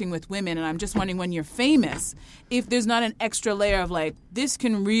interacting with women. And I'm just wondering, when you're famous, if there's not an extra layer of like, this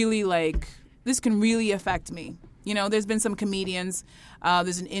can really affect me. There's been some comedians.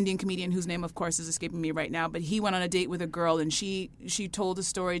 There's an Indian comedian whose name, of course, is escaping me right now. But he went on a date with a girl, and she told a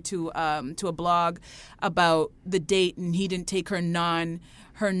story to a blog about the date, and he didn't take her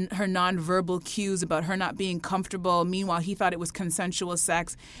nonverbal cues about her not being comfortable. Meanwhile, he thought it was consensual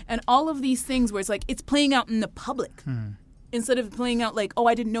sex, and all of these things where it's like it's playing out in the public. Instead of playing out like, oh,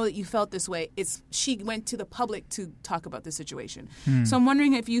 I didn't know that you felt this way. She went to the public to talk about the situation. So I'm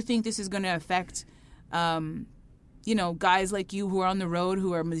wondering if you think this is going to affect. Guys like you who are on the road,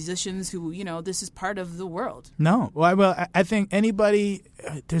 who are musicians, who, this is part of the world. No. Well, I think anybody,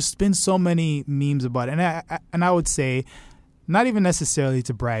 there's been so many memes about it. And I would say, not even necessarily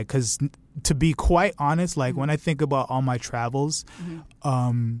to brag, because to be quite honest, like when I think about all my travels,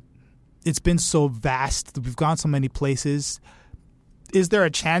 it's been so vast. We've gone so many places. Is there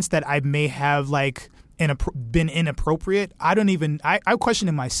a chance that I may have been inappropriate? I question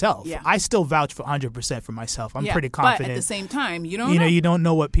it myself. Yeah. I still vouch for 100% for myself. I'm pretty confident. But at the same time, you don't know. You don't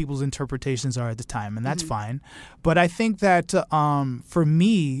know what people's interpretations are at the time, and that's fine. But I think that for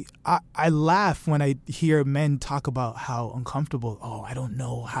me, I laugh when I hear men talk about how uncomfortable, I don't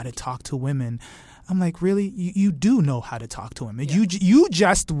know how to talk to women. I'm like, really? You do know how to talk to women. You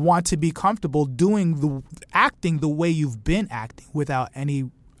just want to be comfortable acting the way you've been acting without any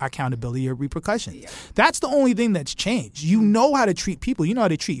accountability or repercussions. Yeah. That's the only thing that's changed. You know how to treat people. You know how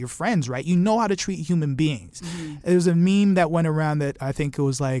to treat your friends, right? You know how to treat human beings. Mm-hmm. There's a meme that went around that I think it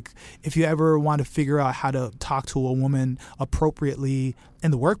was like, if you ever want to figure out how to talk to a woman appropriately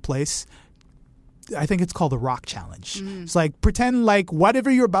in the workplace, I think it's called the Rock Challenge. Mm. It's like, pretend like whatever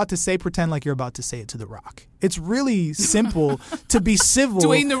you're about to say, pretend like you're about to say it to The Rock. It's really simple to be civil.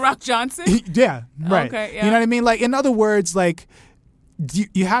 Dwayne The Rock Johnson? Yeah, right. Okay, yeah. You know what I mean? Like, in other words, like,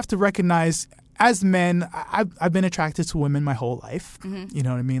 you have to recognize, as men, I've been attracted to women my whole life. Mm-hmm. You know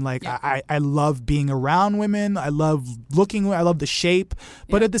what I mean? Like, I love being around women. I love looking. I love the shape.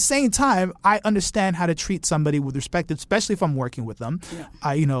 But at the same time, I understand how to treat somebody with respect, especially if I'm working with them.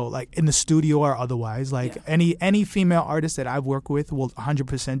 Yeah. Like in the studio or otherwise. Like any female artist that I've worked with will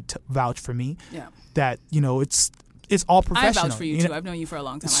 100% vouch for me. Yeah. That it's all professional. I vouch for you too. I've known you for a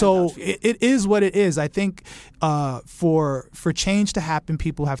long time. So it is what it is. I think for change to happen,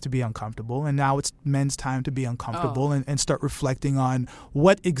 people have to be uncomfortable, and now it's men's time to be uncomfortable and start reflecting on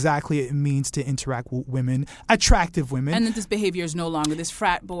what exactly it means to interact with women, attractive women. And that this behavior is no longer this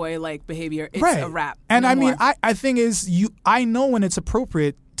frat boy like behavior. It's a rap. And I mean, I think I know when it's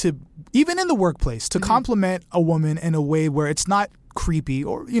appropriate to, even in the workplace, to compliment a woman in a way where it's not creepy,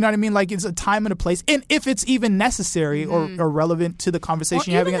 or you know what I mean, like it's a time and a place, and if it's even necessary or relevant to the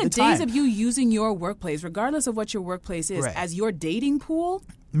conversation you're having at the time. Even the days of you using your workplace, regardless of what your workplace is, as your dating pool,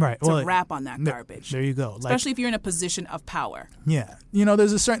 to rap on that garbage. There you go. Especially if you're in a position of power. Yeah.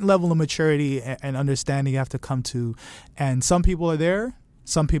 There's a certain level of maturity and understanding you have to come to, and some people are there.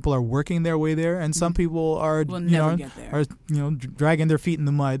 Some people are working their way there, and some people are, dragging their feet in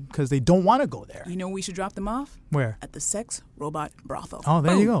the mud because they don't want to go there. You know where we should drop them off? Where? At the Sex Robot Brothel. Oh,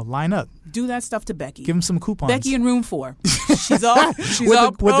 there you go. Line up. Do that stuff to Becky. Give them some coupons. Becky in room 4. She's all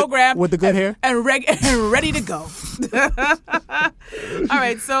programmed with the good hair and ready to go. All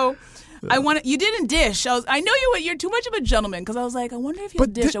right, so. You didn't dish. I know you're too much of a gentleman, because I was like, I wonder if you'll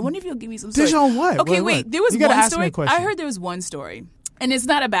dish. I wonder if you'll give me some stories. Dish on what? Okay, wait. There was one story. I heard there was one story. And it's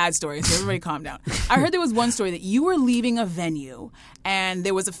not a bad story, so everybody calm down. I heard there was one story that you were leaving a venue, and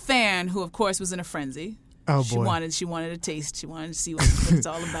there was a fan who, of course, was in a frenzy. Oh, boy. She wanted a taste. She wanted to see what it's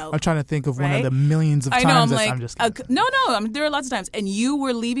all about. I'm trying to think of one of the millions of times. I know, I'm just there are lots of times. And you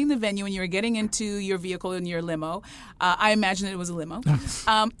were leaving the venue, and you were getting into your vehicle in your limo. I imagine it was a limo.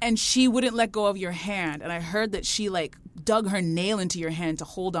 And she wouldn't let go of your hand. And I heard that she, dug her nail into your hand to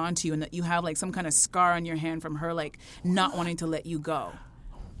hold on to you, and that you have, some kind of scar on your hand from her, not wanting to let you go.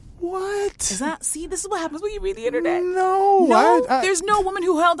 What? See, this is what happens when you read the internet. No. There's no woman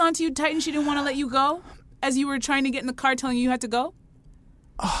who held on to you tight and she didn't want to let you go as you were trying to get in the car telling you had to go?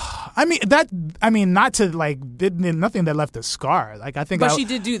 nothing that left a scar. But she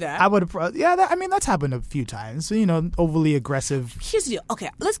did do that. I would have. That's happened a few times. Overly aggressive. Here's the deal. Okay,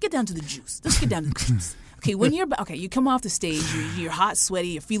 let's get down to the juice. Okay, when you come off the stage, you're hot, sweaty,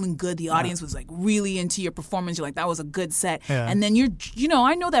 you're feeling good. The audience was really into your performance. You're like, that was a good set. Yeah. And then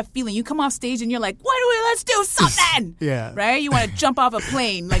I know that feeling. You come off stage and you're like, let's do something. Yeah. Right? You want to jump off a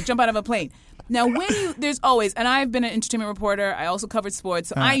plane, jump out of a plane. Now, there's always, and I've been an entertainment reporter. I also covered sports.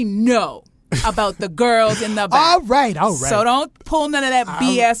 So I know about the girls in the back. All right. So don't pull none of that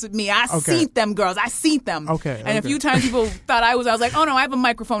BS with me. I seen them girls. I seen them. Okay. And a few times people thought I was like, oh no, I have a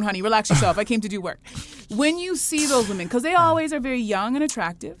microphone, honey. Relax yourself. I came to do work. When you see those women, because they always are very young and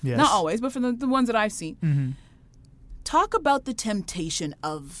attractive. Yes. Not always, but for the ones that I've seen. Talk about the temptation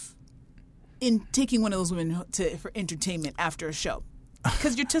of taking one of those women for entertainment after a show.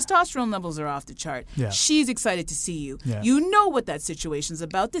 Because your testosterone levels are off the chart. Yeah. She's excited to see you. Yeah. You know what that situation's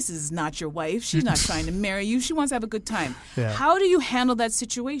about. This is not your wife. She's not trying to marry you. She wants to have a good time. Yeah. How do you handle that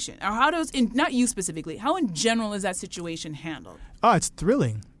situation? Or not you specifically, how in general is that situation handled? Oh, it's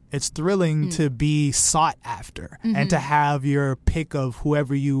thrilling. It's thrilling to be sought after and to have your pick of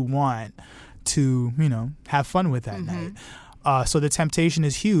whoever you want to, have fun with that night. So the temptation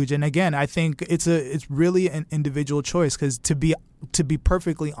is huge, and again, I think it's really an individual choice, because to be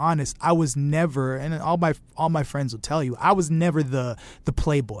perfectly honest, I was never, and all my friends will tell you, I was never the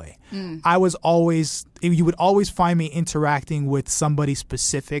playboy. I was always, you would always find me interacting with somebody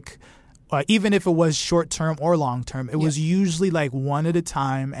specific. Even if it was short term or long term, it was usually one at a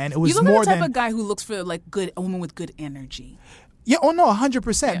time, and it was more than. You look for the type of guy who looks for a woman with good energy. Yeah,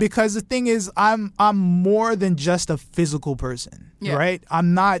 100%. Because the thing is, I'm more than just a physical person, right?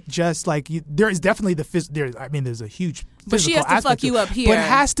 I'm not just like there is definitely there's a huge physical but she has to fuck you up here. But it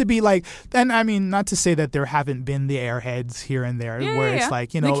has to be like, and I mean, not to say that there haven't been the airheads here and there where it's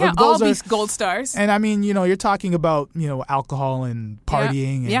like, you know, they can't all be gold stars. And I mean, you know, you're talking about, you know, alcohol and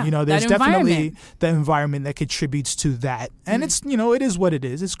partying, and you know, there's that definitely the environment that contributes to that, and it's, you know, it is what it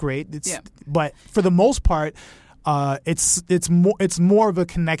is. It's great. But for the most part, it's more of a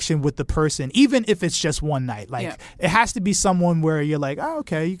connection with the person, even if it's just one night. Like it has to be someone where you're like, oh,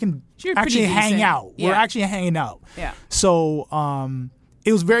 okay, you can actually hang out. We're actually hanging out. Yeah. So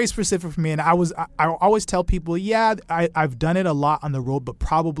it was very specific for me, and I always tell people, I've done it a lot on the road, but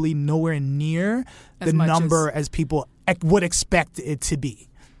probably nowhere near the number as people would expect it to be.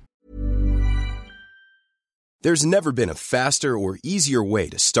 There's never been a faster or easier way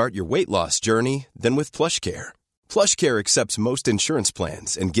to start your weight loss journey than with PlushCare. PlushCare accepts most insurance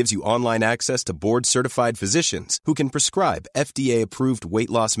plans and gives you online access to board-certified physicians who can prescribe FDA-approved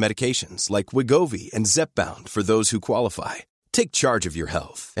weight loss medications like Wegovy and Zepbound for those who qualify. Take charge of your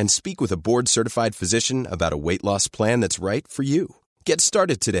health and speak with a board-certified physician about a weight loss plan that's right for you. Get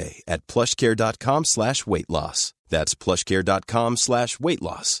started today at plushcare.com/weight-loss. That's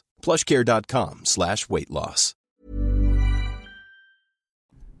plushcare.com/weight-loss. plushcare.com/weight-loss.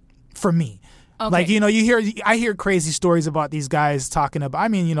 For me. Okay. Like, you know, I hear crazy stories about these guys talking about, I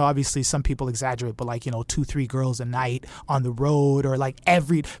mean, you know, obviously some people exaggerate, but like, you know, 2-3 girls a night on the road, or like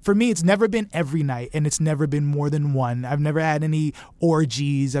for me, it's never been every night, and it's never been more than one. I've never had any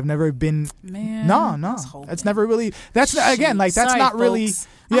orgies. I've never been, no. That's never really, that's again, like, that's not folks. Really.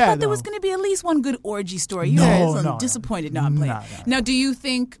 I thought there was going to be at least one good orgy story. You guys are disappointed. No, I'm playing. Now,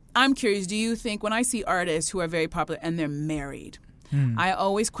 I'm curious, do you think when I see artists who are very popular and they're married, I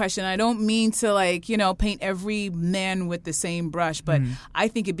always question, I don't mean to, like, you know, paint every man with the same brush, but I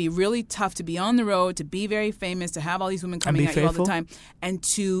think it'd be really tough to be on the road, to be very famous, to have all these women coming at you all the time, and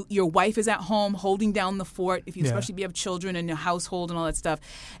your wife is at home holding down the fort, especially if you have children and your household and all that stuff,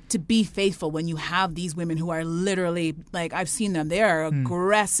 to be faithful when you have these women who are literally, like, I've seen them, they are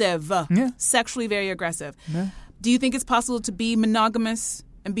aggressive, sexually very aggressive. Yeah. Do you think it's possible to be monogamous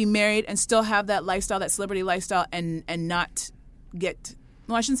and be married and still have that lifestyle, that celebrity lifestyle, and not get,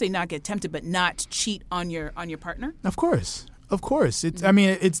 well, I shouldn't say not get tempted, but not cheat on your partner? Of course. I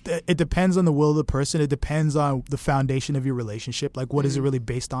mean, it depends on the will of the person. It depends on the foundation of your relationship. Like, what is it really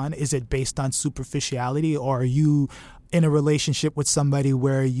based on? Is it based on superficiality, or are you in a relationship with somebody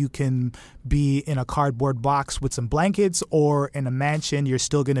where you can be in a cardboard box with some blankets, or in a mansion? You're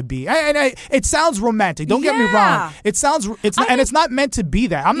still going to be. It sounds romantic. Don't get me wrong. It's not meant to be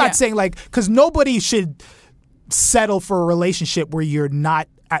that. I'm not saying, like, because nobody should settle for a relationship where you're not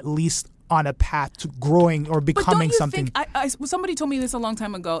at least on a path to growing or becoming something. Somebody told me this a long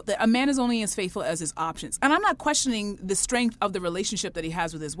time ago, that a man is only as faithful as his options. And I'm not questioning the strength of the relationship that he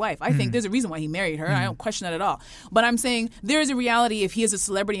has with his wife. I think there's a reason why he married her. I don't question that at all. But I'm saying there is a reality if he is a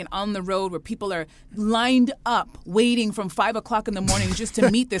celebrity and on the road where people are lined up waiting from 5 o'clock in the morning just to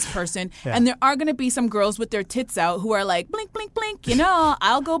meet this person. And there are going to be some girls with their tits out who are like, blink, blink, blink, you know,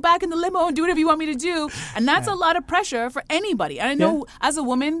 I'll go back in the limo and do whatever you want me to do. And that's a lot of pressure for anybody. And I know as a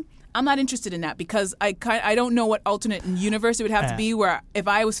woman, I'm not interested in that, because I don't know what alternate universe it would have to be where if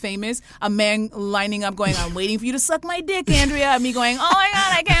I was famous, a man lining up going, I'm waiting for you to suck my dick, Andrea, and me going, oh my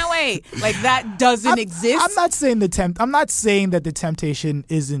God, I can't wait. Like, that doesn't exist. I'm not saying that the temptation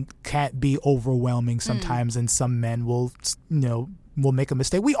can't be overwhelming sometimes, and some men will make a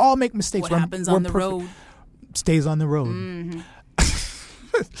mistake. We all make mistakes. What happens on the road stays on the road.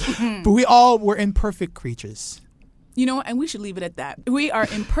 But we're imperfect creatures. You know, and we should leave it at that. We are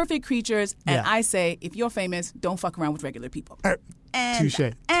imperfect creatures, and I say, if you're famous, don't fuck around with regular people. Touche.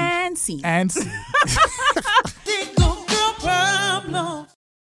 And scene.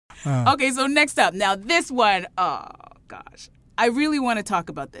 Okay, so next up. Now, this one, oh, gosh. I really want to talk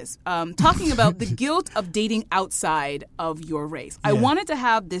about this. Talking about the guilt of dating outside of your race. I wanted to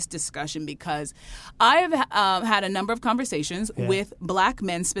have this discussion because I've had a number of conversations with black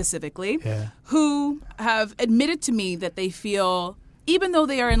men specifically who have admitted to me that they feel, even though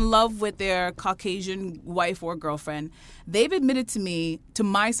they are in love with their Caucasian wife or girlfriend, they've admitted to me, to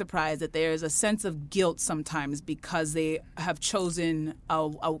my surprise, that there's a sense of guilt sometimes because they have chosen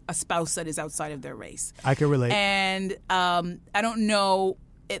a spouse that is outside of their race. I can relate. And I don't know.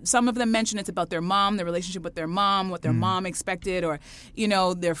 Some of them mention it's about their mom, their relationship with their mom, what their mom expected, or, you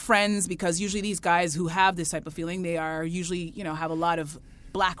know, their friends, because usually these guys who have this type of feeling, they are usually, you know, have a lot of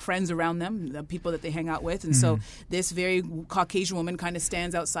black friends around them, the people that they hang out with. And so this very Caucasian woman kind of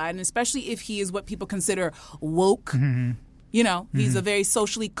stands outside, and especially if he is what people consider woke, You know, he's a very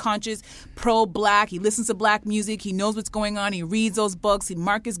socially conscious, pro-black. He listens to black music. He knows what's going on. He reads those books. He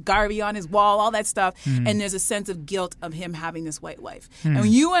Marcus Garvey on his wall, all that stuff. And there's a sense of guilt of him having this white wife. And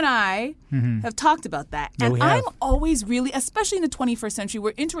you and I have talked about that. Yeah, and we have. I'm always really, especially in the 21st century,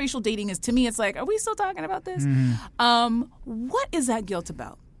 where interracial dating is, to me, it's like, are we still talking about this? What is that guilt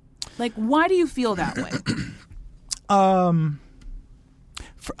about? Like, why do you feel that way?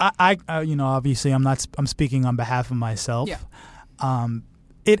 You know, obviously, I'm speaking on behalf of myself. Yeah.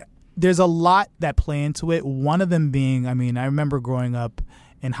 There's a lot that play into it. One of them being, I mean, I remember growing up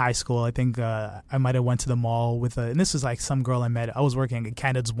in high school. I think I might have went to the mall with and this was like some girl I met. I was working at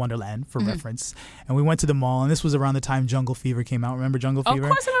Canada's Wonderland for reference, and we went to the mall, and this was around the time Jungle Fever came out. Remember Jungle Fever?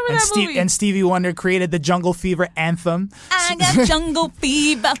 Of course, I remember that movie. And Stevie Wonder created the Jungle Fever anthem. I got jungle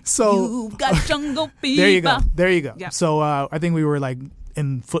fever. So- You've got jungle fever. There you go. Yeah. So I think we were like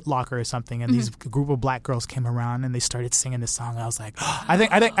in Foot Locker or something, and these group of black girls came around and they started singing this song. And I was like,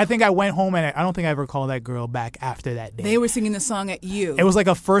 I think I went home, and I don't think I ever called that girl back after that day. They were singing the song at you. It was like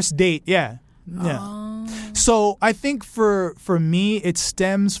a first date, yeah. So I think for me, it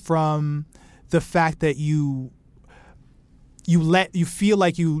stems from the fact that you feel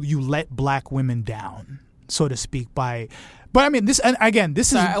like you let black women down, so to speak, by. But I mean, this, and again, this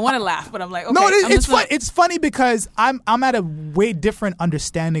Sorry, is. I want to laugh, but I'm like, okay. No, I'm it's just fun. It's funny because I'm at a way different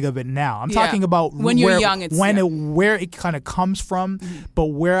understanding of it now. I'm Yeah. talking about When you're young, it's- where it kind of comes from, but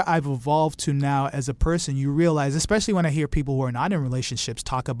where I've evolved to now as a person. You realize, especially when I hear people who are not in relationships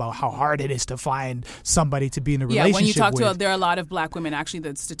talk about how hard it is to find somebody to be in a Yeah, relationship when you talk with. to there are a lot of black women. Actually,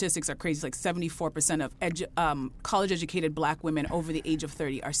 the statistics are crazy. Like 74% of college-educated black women over the age of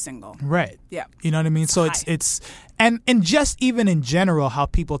 30 are single. Right. Yeah. You know what I mean? So high. it's and just even in general, how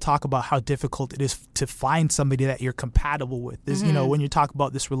people talk about how difficult it is to find somebody that you're compatible with. There's, you know, when you talk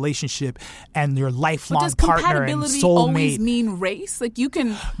about this relationship and your But lifelong does partner and compatibility always soulmate. mean race? Like you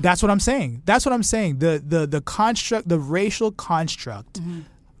can. That's what I'm saying. The construct, the racial construct,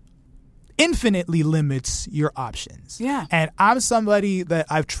 infinitely limits your options. Yeah. And I'm somebody that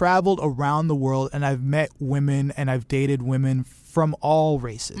I've traveled around the world, and I've met women and I've dated women from all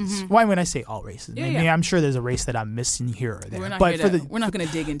races. Why when I say all races? Yeah, I mean, yeah. I'm sure there's a race that I'm missing here or there. We're not but gonna, for the we're not going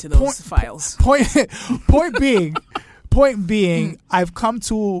to dig into those files. Point being, I've come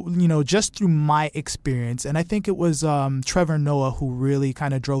to, you know, just through my experience, and I think it was Trevor Noah who really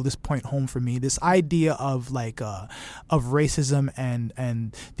kind of drove this point home for me. This idea of like of racism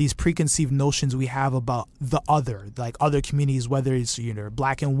and these preconceived notions we have about the other, like other communities, whether it's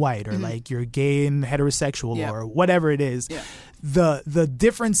black and white or like you're gay and heterosexual Yeah. or whatever it is. Yeah. The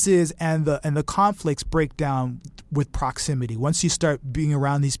differences and the conflicts break down with proximity. Once you start being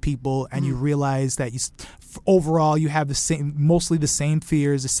around these people and you realize that overall you have mostly the same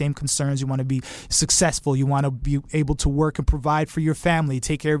fears, the same concerns. You want to be successful. You want to be able to work and provide for your family,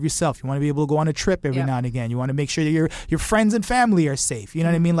 take care of yourself. You want to be able to go on a trip every now and again. You want to make sure that your friends and family are safe. You know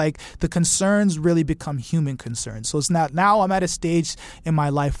what I mean? Like the concerns really become human concerns. So it's not, now I'm at a stage in my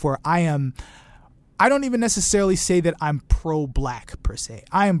life where I don't even necessarily say that I'm pro-black per se.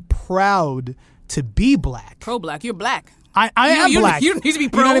 I am proud to be black. Pro-black, you're black. I am black. You don't need to be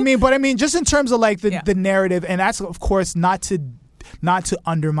pro. You know what I mean? But I mean, just in terms of like the, Yeah. the narrative, and that's of course not to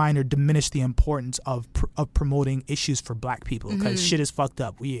undermine or diminish the importance of promoting issues for black people, because shit is fucked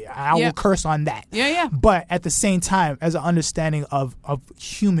up. I will curse on that. Yeah. But at the same time, as an understanding of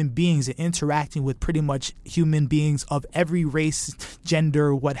human beings and interacting with pretty much human beings of every race,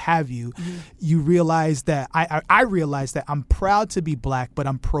 gender, what have you, you realize that I realize that I'm proud to be black, but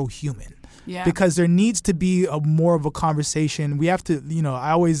I'm pro-human. Yeah. Because there needs to be more of a conversation. We have to, you know,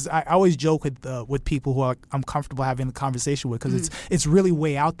 I always joke with people who I'm comfortable having a conversation with, because it's really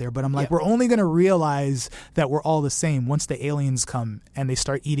way out there. But I'm like, we're only going to realize that we're all the same once the aliens come and they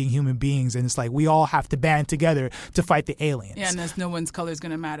start eating human beings, and it's like we all have to band together to fight the aliens. Yeah, and there's no one's color is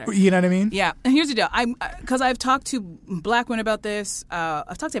going to matter. You know what I mean? Yeah, and here's the deal. Because I've talked to black women about this.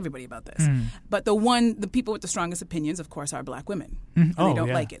 I've talked to everybody about this. But the people with the strongest opinions, of course, are black women. And they don't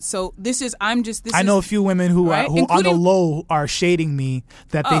like it. So I know a few women who right? who on the low are shading me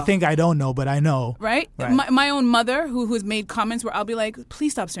that they Oh. think I don't know, but I know. Right? My own mother, who has made comments where I'll be like,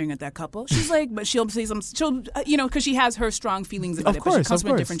 please stop staring at that couple. She's like, but she'll say because she has her strong feelings about it, but she comes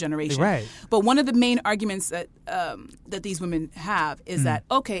from a different generation. Right. But one of the main arguments that these women have is that,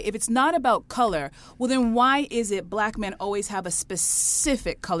 okay, if it's not about color, well then why is it black men always have a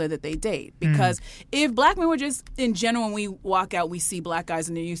specific color that they date? Because if black men were just, in general, when we walk out, we see black guys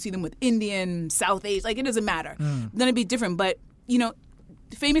and you see them with Indian, South Asian, like it doesn't matter. Then it'd be different. But, you know,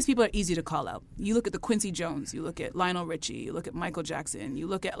 famous people are easy to call out. You look at the Quincy Jones, you look at Lionel Richie, you look at Michael Jackson, you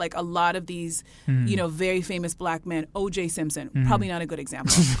look at like a lot of these, very famous black men. O.J. Simpson, probably not a good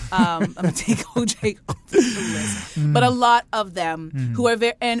example. I'm gonna take O.J. off the list, but a lot of them who are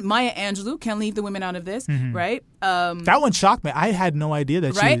very, and Maya Angelou, can't leave the women out of this, right? That one shocked me. I had no idea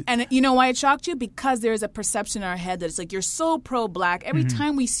that right? she... And you know why it shocked you? Because there's a perception in our head that it's like you're so pro-black. Every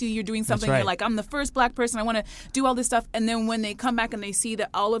time we see you're doing something, you're like, I'm the first black person. I want to do all this stuff. And then when they come back and they see that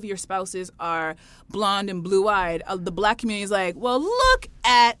all of your spouses are blonde and blue-eyed, the black community is like, well, look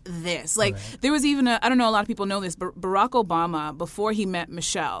at this. Like, there was even I don't know, a lot of people know this, but Barack Obama, before he met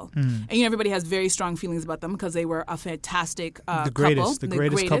Michelle, and everybody has very strong feelings about them because they were a fantastic couple. The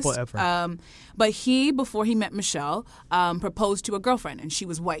greatest couple ever. But before he met Michelle, proposed to a girlfriend, and she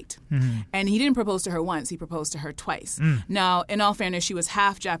was white. And he didn't propose to her once, he proposed to her twice. Now, in all fairness, she was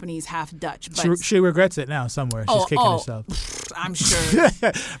half Japanese, half Dutch. But she regrets it now somewhere. She's kicking herself. I'm sure.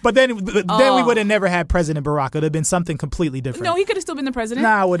 But then we would have never had President Barack. It would have been something completely different. No, he could have still been the president.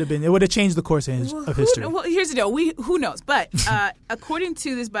 Nah, it would have changed the course of history. Well, here's the deal. Who knows? But according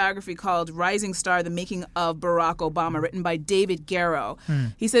to this biography called Rising Star, The Making of Barack Obama, written by David Garrow,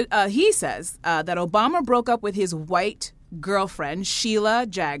 he says that Obama broke up with his white girlfriend, Sheila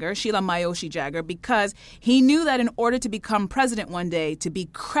Mayoshi Jagger, because he knew that in order to become president one day, to be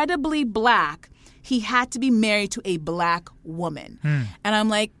credibly black, he had to be married to a black woman. And I'm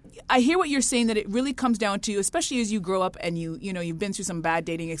like, I hear what you're saying, that it really comes down to, especially as you grow up and you've been through some bad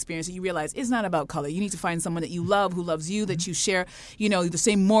dating experiences, you realize it's not about color. You need to find someone that you love, who loves you, that you share, the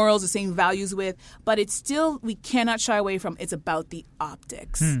same morals, the same values with. But it's still, we cannot shy away from, it's about the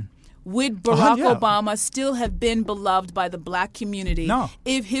optics. Would Barack Obama still have been beloved by the black community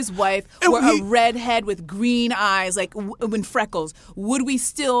if his wife were a redhead with green eyes, like with freckles? Would we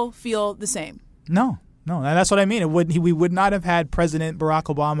still feel the same? No, and that's what I mean. We would not have had President Barack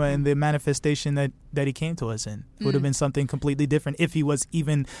Obama in the manifestation that he came to us in. It would have been something completely different if he was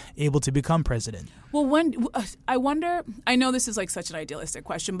even able to become president. Well, I wonder, I know this is like such an idealistic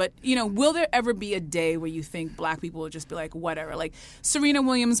question, but, will there ever be a day where you think black people will just be like, whatever? Like, Serena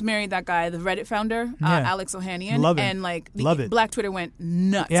Williams married that guy, the Reddit founder, Alex Ohanian. Love it. And, like, Love it. Black Twitter went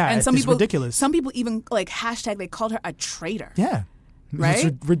nuts. Yeah, and it's ridiculous. Some people even, like, hashtag, they called her a traitor. Yeah. Right?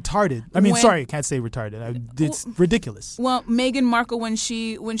 It's retarded. I mean, sorry, I can't say retarded. It's ridiculous. Well, Meghan Markle, when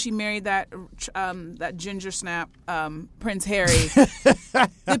she married that ginger snap Prince Harry,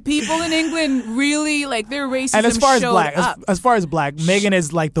 the people in England really, like, their racism and as far as black, Meghan Meghan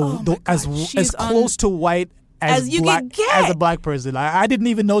is like as close to white as you black can get. as a black person. I didn't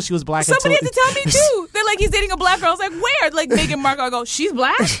even know she was black. Somebody had to tell me too. They're like, he's dating a black girl. I was like, where? Like, Meghan Markle. I go, she's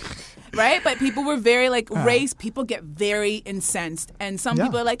black. Right? But people were very, like, race, people get very incensed. And some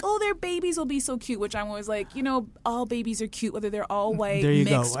people are like, oh, their babies will be so cute, which I'm always like, all babies are cute, whether they're all white, there you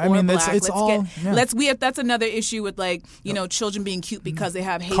mixed, go. or I mean, black. that's another issue with, like, children being cute because they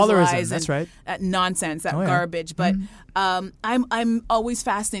have hazel colorism, eyes. That's right. That nonsense, that garbage. But I'm always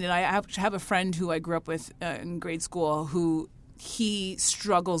fascinated. I have a friend who I grew up with in grade school who he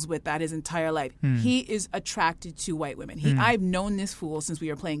struggles with that his entire life. He is attracted to white women. I've known this fool since we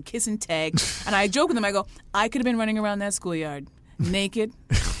were playing kiss and tag. And I joke with him, I go, I could have been running around that schoolyard naked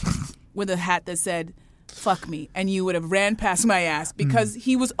with a hat that said, fuck me, and you would have ran past my ass, because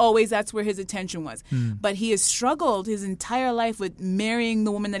he was always, that's where his attention was. But he has struggled his entire life with marrying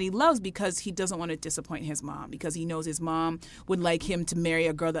the woman that he loves because he doesn't want to disappoint his mom, because he knows his mom would like him to marry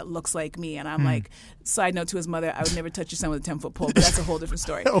a girl that looks like me. And I'm like, side note to his mother, I would never touch your son with a 10-foot pole, but that's a whole different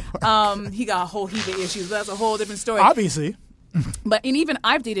story. He got a whole heap of issues, but that's a whole different story. Obviously. But even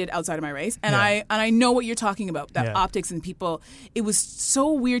I've dated outside of my race, and I know what you're talking about, that optics and people. It was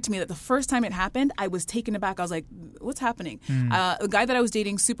so weird to me that the first time it happened, I was taken aback. I was like, what's happening? The guy that I was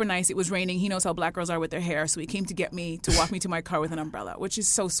dating, super nice. It was raining. He knows how black girls are with their hair, so he came to get me, to walk me to my car with an umbrella, which is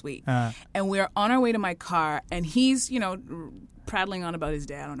so sweet. And we're on our way to my car, and he's, prattling on about his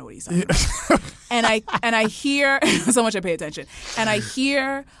dad. I don't know what he's talking about. And I hear, so much I pay attention, and I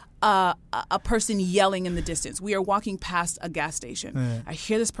hear a person yelling in the distance. We are walking past a gas station. I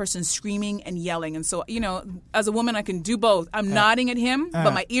hear this person screaming and yelling. And so, as a woman, I can do both. I'm nodding at him,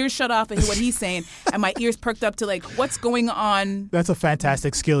 but my ears shut off at what he's saying, and my ears perked up to, like, what's going on? That's a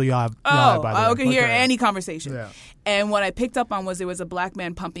fantastic skill you have. By the way. I can hear any conversation. Yeah. And what I picked up on was there was a black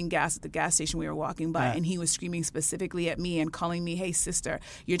man pumping gas at the gas station we were walking by, and he was screaming specifically at me and calling me, hey, sister,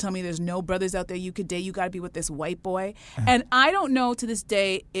 you're telling me there's no brothers out there you could date? You got to be with this white boy? And I don't know to this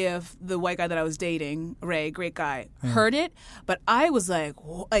day if the white guy that I was dating, Ray, great guy, heard it, but I was like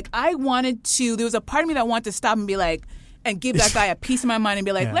I wanted to, there was a part of me that wanted to stop and be like, and give that guy a piece of my mind and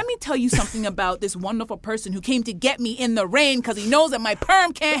be like, Yeah. let me tell you something about this wonderful person who came to get me in the rain because he knows that my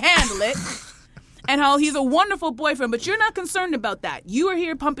perm can't handle it. And how he's a wonderful boyfriend, but you're not concerned about that. You are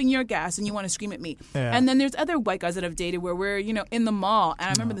here pumping your gas and you want to scream at me. Yeah. And then there's other white guys that I've dated where we're, in the mall. And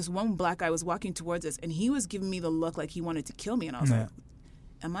I remember this one black guy was walking towards us and he was giving me the look like he wanted to kill me. And I was like,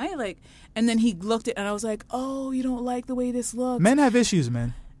 am I like... And then he looked at and I was like, oh, you don't like the way this looks. Men have issues,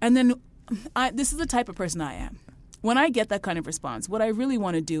 man. And then this is the type of person I am. When I get that kind of response, what I really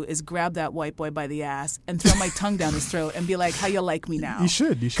want to do is grab that white boy by the ass and throw my tongue down his throat and be like, how you like me now? You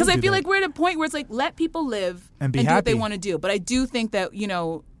should. Because I feel like we're at a point where it's like, let people live and do what they want to do. But I do think that,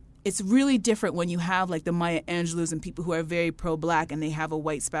 it's really different when you have like the Maya Angelou's and people who are very pro-black and they have a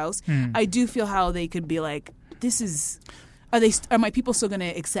white spouse. I do feel how they could be like, are my people still going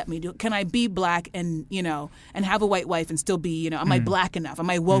to accept me? Can I be black and, and have a white wife and still be, am I black enough? Am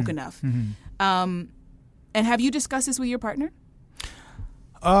I woke enough? And have you discussed this with your partner?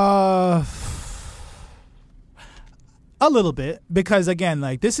 A little bit, because again,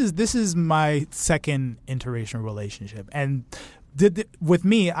 like this is my second interracial relationship, and with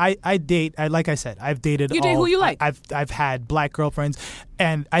me, I date. Like I said, I've dated. You date who you like. I've had black girlfriends,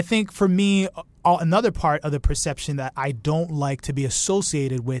 and I think for me, another part of the perception that I don't like to be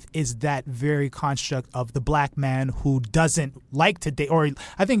associated with is that very construct of the black man who doesn't like to date. Or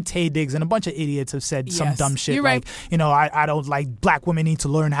I think Tay Diggs and a bunch of idiots have said some dumb shit. You're like, right. I don't like black women need to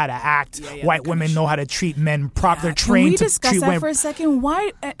learn how to act. White women know how to treat men properly. They're Can trained we to discuss treat that women. for a second?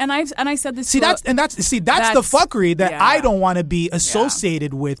 Why? And I said this. That's the fuckery that yeah. I don't want to be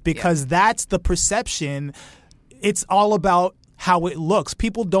associated with, because that's the perception. It's all about how it looks.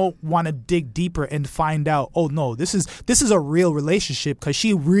 People don't want to dig deeper and find out, oh no, this is a real relationship because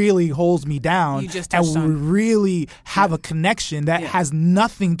she really holds me down, and we really have a connection that has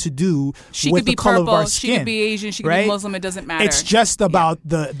nothing to do with the color of our skin. She could be Asian, she could be Muslim, it doesn't matter. It's just about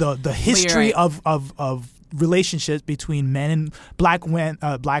the history of relationships between men and black women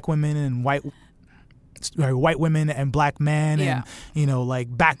and white women and black men, and like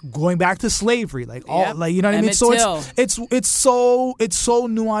going back to slavery, like all like, you know what I mean. So it's so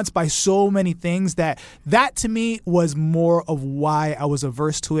nuanced by so many things that to me was more of why I was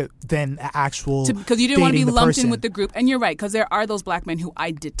averse to it than actual, because you didn't want to be lumped person in with the group. And you're right, because there are those black men who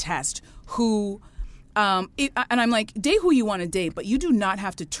I detest who. And I'm like, date who you want to date, but you do not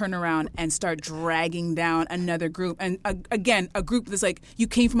have to turn around and start dragging down another group. And again, a group that's like, you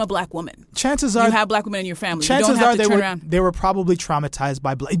came from a black woman. Chances are you have black women in your family. Chances you don't have are to turn around. They were probably traumatized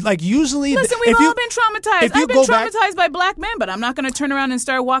by black. Like usually, listen, we've all been traumatized. I've been traumatized by black men, but I'm not going to turn around and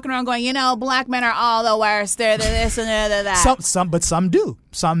start walking around going, black men are all the worst. They're this and they're that. Some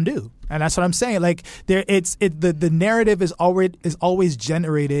do. And that's what I'm saying. Like the narrative is always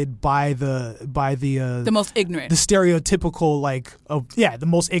generated by the most ignorant, the stereotypical the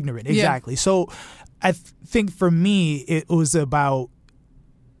most ignorant, exactly. So I think for me it was about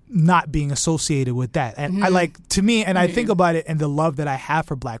not being associated with that, and I think about it and the love that I have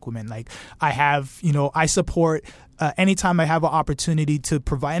for black women. Like I have, I support. Anytime I have an opportunity to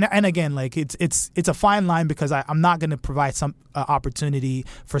provide, and again, like it's a fine line, because I'm not going to provide some opportunity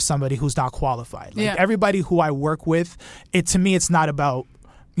for somebody who's not qualified. Like everybody who I work with, to me, it's not about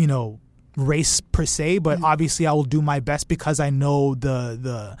race per se, but obviously I will do my best because I know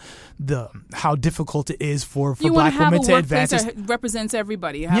the how difficult it is for black women to advance. That represents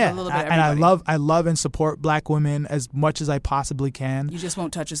everybody. You have a little bit of everybody. And I love and support black women as much as I possibly can. You just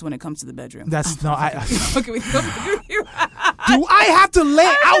won't touch us when it comes to the bedroom. That's no. Okay, do I have to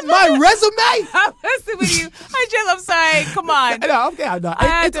lay out my resume? I'm messing with you. I'm sorry. Come on. No, okay, no. I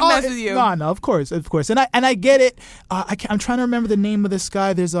have to mess with you. No, of course, and I get it. I'm trying to remember the name of this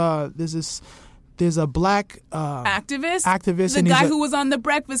guy. There's a black activist, the and guy who was on the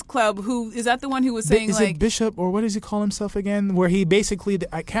Breakfast Club. Who is that? The one who was saying is it Bishop, or what does he call himself again? Where he basically,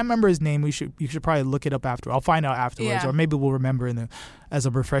 I can't remember his name. You should probably look it up after. I'll find out afterwards, or maybe we'll remember as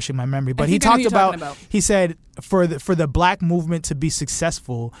I'm refreshing my memory. But he talked about. He said for the black movement to be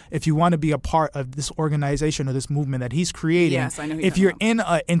successul, if you want to be a part of this organization or this movement that he's creating, yes, I know if you're in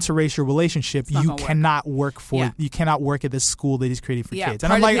an interracial relationship, you cannot work you cannot work at this school that he's creating for kids.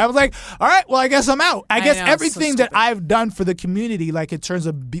 And I was like, all right, well, I guess I'm out. I guess everything that I've done for the community, like in terms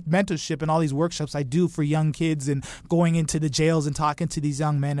of mentorship and all these workshops I do for young kids and going into the jails and talking to these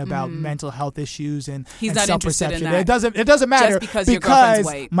young men about mental health issues and self-perception. It doesn't matter just because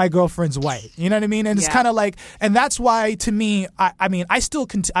white. My girlfriend's white. You know what I mean? And it's kind of like, and that's why to me,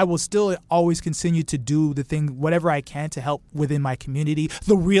 I will still always continue to do the thing, whatever I can to help within my community,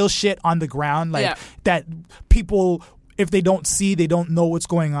 the real shit on the ground, like that people if they don't see, they don't know what's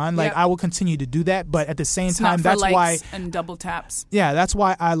going on. Like Yep. I will continue to do that, but at the same It's time, not for that's likes why. and double taps. Yeah, that's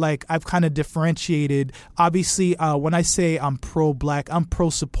why I've kind of differentiated. Obviously, when I say I'm pro-black, I'm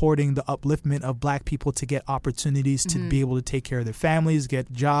pro-supporting the upliftment of black people to get opportunities to be able to take care of their families, get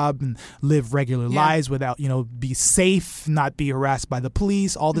a job, and live regular lives without, be safe, not be harassed by the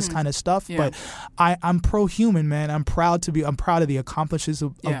police, all this kind of stuff. Yeah. But I'm pro-human, man. I'm proud of the accomplishments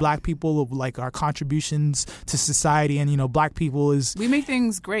of black people, of like our contributions to society, and black people is. We make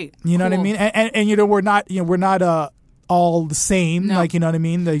things great. You know what I Cool. mean? And we're not all the same. No. Like, you know what I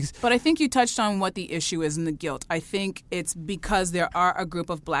mean? But I think you touched on what the issue is and the guilt. I think it's because there are a group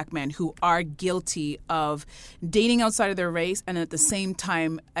of black men who are guilty of dating outside of their race, and at the same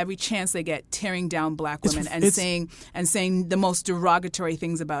time, every chance they get, tearing down black women and saying the most derogatory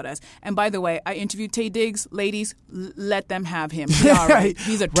things about us. And by the way, I interviewed Taye Diggs. Ladies, let them have him. He's all right.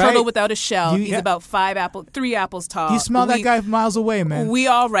 He's a turtle Right. without a shell. You- He's about 3 apples tall. You smell that guy from miles away, man. We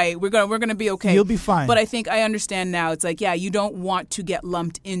all right. We're gonna be okay. You'll be fine. But I think I understand now. It's like, yeah, you don't want to get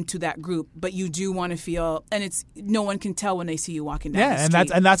lumped into that group, but you do want to feel, and it's no one can tell when they see you walking down the Yeah,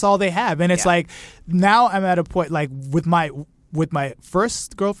 street. and that's all they have. And it's Yeah. like now I'm at a point like with my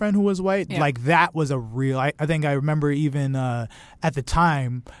first girlfriend who was white, like that was a real. I think I remember even at the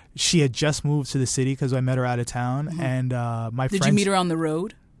time she had just moved to the city because I met her out of town, and my Did friends. you meet her on the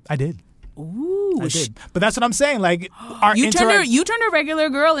road? I did. Ooh, I did. But that's what I'm saying. Like our you turned a regular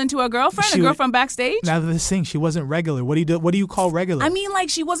girl into a girlfriend, She a was- girlfriend backstage. Now this thing, she wasn't regular. What do you call regular? I mean, like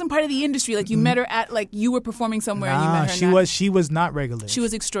she wasn't part of the industry. Like you met her at, like you were performing somewhere and you met her. she was not regular. She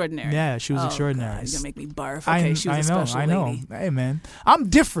was extraordinary. Yeah, she was extraordinary. God, you're gonna make me barf. Okay, she was a special I know. lady. Hey, man, I'm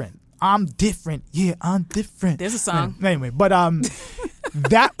different. Yeah, I'm different. There's a song. Anyway, but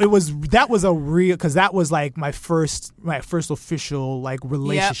that was a real, because that was like my first official like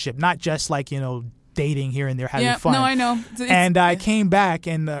relationship, not just like dating here and there, having fun. No, I know. And I came back,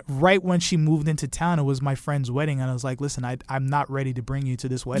 and right when she moved into town, it was my friend's wedding, and I was like, "Listen, I'm not ready to bring you to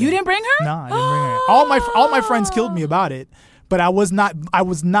this wedding." You didn't bring her? No, I didn't bring her. All my friends killed me about it, but I was not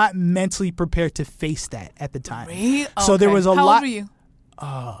mentally prepared to face that at the time. Really? So there Okay. was a How lot. old were you?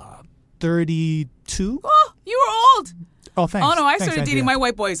 32. Oh, you were old. Oh, thanks. Oh no, I Thanks, started dating Andrea. my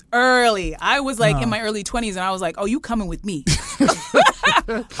white boys early. I was like in my early 20s, and I was like, "Oh, you coming with me?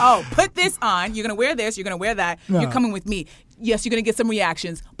 Oh, put this on. You're gonna wear this. You're gonna wear that. You're coming with me. Yes, you're gonna get some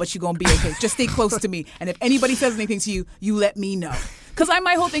reactions, but you're gonna be okay. Just stay close to me. And if anybody says anything to you, you let me know." Because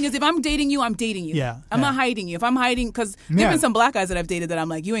my whole thing is, if I'm dating you, I'm dating you. Yeah, I'm yeah. not hiding you. If I'm hiding, because there Yeah. have been some black guys that I've dated that I'm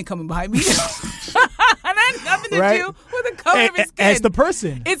like, you ain't coming behind me. And that had nothing to Right. do with the color of his skin. As the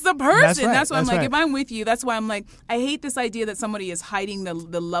person. It's the person. That's right. That's why I'm That's like, right. if I'm with you, that's why I'm like, I hate this idea that somebody is hiding the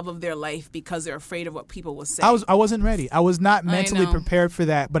love of their life because they're afraid of what people will say. I wasn't ready. I was not I mentally know. prepared for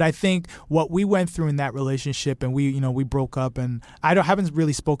that. But I think what we went through in that relationship, and we broke up, and haven't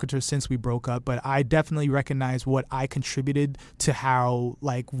really spoken to her since we broke up. But I definitely recognize what I contributed to how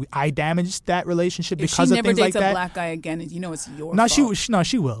I damaged that relationship if because she of never things dates like a that. black guy again, you know it's your No, fault.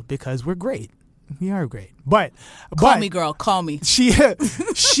 she will, because we're great. We are great. But Call me, girl. Call me.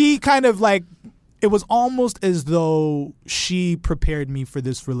 she kind of like, it was almost as though she prepared me for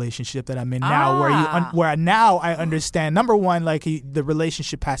this relationship that I'm in now, where now I understand, number one, like the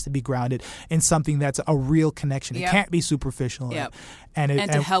relationship has to be grounded in something that's a real connection. Yep. It can't be superficial. Yep. And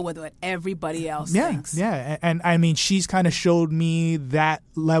to hell with what everybody else yeah, thinks. yeah. And I mean, she's kind of showed me that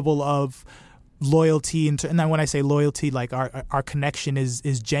level of loyalty, and then when I say loyalty, like our connection is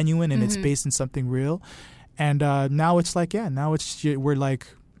genuine and it's based in something real. And now it's like, we're like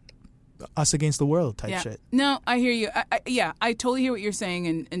us against the world type shit. No, I hear you. I totally hear what you're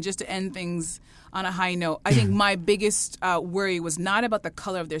saying. And just to end things on a high note, I think my biggest worry was not about the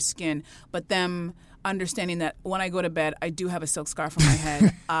color of their skin, but them understanding that when I go to bed, I do have a silk scarf on my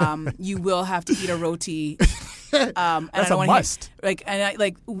head. You will have to eat a roti. And That's I don't a wanna must.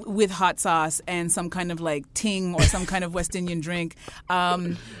 With hot sauce and some kind of like ting or some kind of West Indian drink.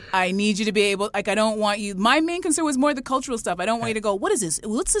 I need you to be able. Like, I don't want you. My main concern was more the cultural stuff. I don't want you to go, what is this?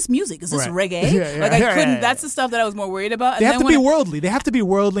 What's this music? Is this Right. reggae? Yeah, like I yeah, couldn't. yeah. That's the stuff that I was more worried about. They And have then to be when I- worldly. They have to be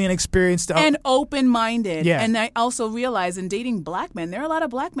worldly and experienced. and open-minded. Yeah. And I also realized in dating black men, there are a lot of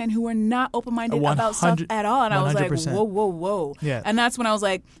black men who are not open-minded about stuff 100 at all. And I was like, 100%. whoa. Yeah. And that's when I was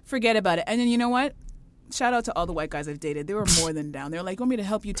like, forget about it. And then you know what? Shout out to all the white guys I've dated. They were more than down. They were like, "Want me to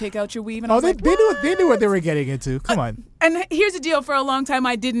help you take out your weave?" And I was they like, knew what they were getting into. Come on. And here's the deal: for a long time,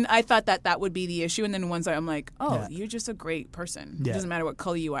 I thought that would be the issue, and then once I'm like, "Oh, Yeah. you're just a great person. Yeah. It doesn't matter what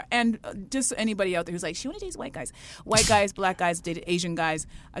color you are." And just anybody out there who's like, "She only dates white guys, black guys, I've dated Asian guys,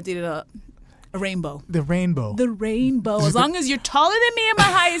 I've dated A rainbow. The rainbow. The rainbow. As long as you're taller than me in my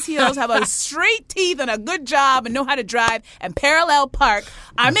highest heels, have a straight teeth and a good job and know how to drive and parallel park,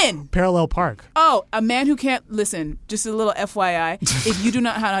 I'm in. Parallel park. Oh, a man who can't listen. Just a little FYI. If you do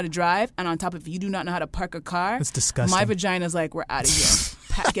not know how to drive, and on top of it, you do not know how to park a car, That's disgusting. My vagina's like, we're out of here.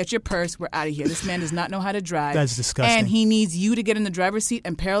 Get your purse. We're out of here. This man does not know how to drive. That's disgusting. And he needs you to get in the driver's seat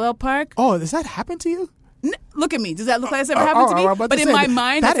and parallel park. Oh, does that happen to you? Look at me. Does that look like it's ever happened to me? But in my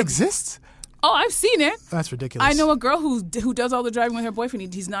mind, that exists. Oh, I've seen it. That's ridiculous. I know a girl who does all the driving with her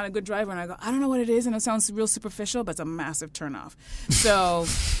boyfriend. He's not a good driver. And I go, I don't know what it is. And it sounds real superficial, but it's a massive turnoff. So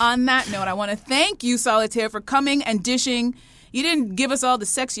on that note, I want to thank you, Solitaire, for coming and dishing. You didn't give us all the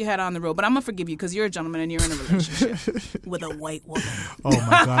sex you had on the road, but I'm going to forgive you because you're a gentleman and you're in a relationship with a white woman. Oh,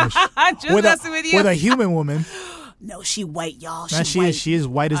 my gosh. Just messing with you. With a human woman. No, she white, y'all. She is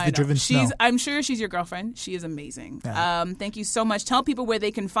white as the driven snow. I'm sure she's your girlfriend. She is amazing. Yeah. Thank you so much. Tell people where they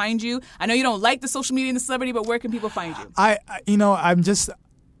can find you. I know you don't like the social media and the celebrity, but where can people find you?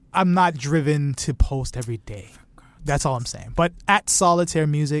 I'm not driven to post every day. That's all I'm saying. But at Solitaire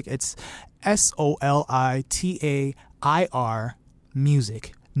Music, it's SOLITAIR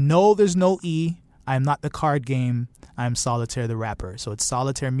Music. No, there's no E. I'm not the card game. I'm Solitaire the rapper. So it's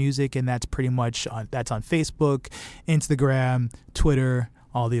Solitaire Music, and that's pretty much that's on Facebook, Instagram, Twitter,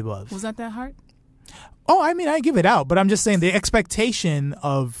 all the above. Was that hard? Oh, I mean, I give it out, but I'm just saying the expectation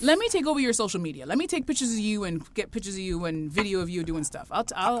of... Let me take over your social media. Let me take pictures of you and get pictures of you and video of you doing stuff.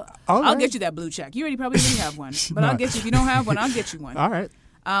 I'll get you that blue check. You probably already have one, but I'll get you. If you don't have one, I'll get you one. All right.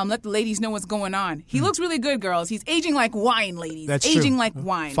 Let the ladies know what's going on. He looks really good, girls. He's aging like wine, ladies. That's aging true. like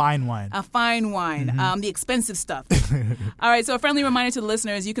wine. Fine wine. A fine wine. The expensive stuff. All right, so a friendly reminder to the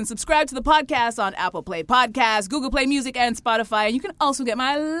listeners, you can subscribe to the podcast on Apple Play Podcasts, Google Play Music, and Spotify. And you can also get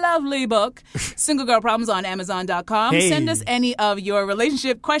my lovely book, Single Girl Problems, on Amazon.com. Hey. Send us any of your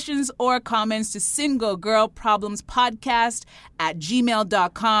relationship questions or comments to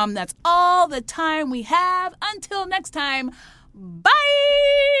singlegirlproblemspodcast@gmail.com. That's all the time we have. Until next time. Bye!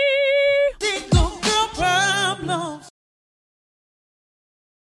 Single girl problems.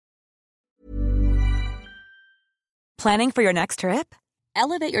 Planning for your next trip?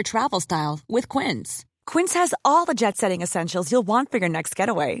 Elevate your travel style with Quince. Quince has all the jet-setting essentials you'll want for your next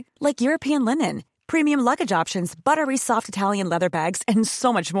getaway, like European linen, premium luggage options, buttery soft Italian leather bags, and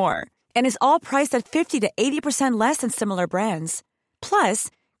so much more. And is all priced at 50 to 80% less than similar brands. Plus,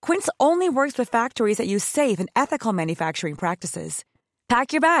 Quince only works with factories that use safe and ethical manufacturing practices.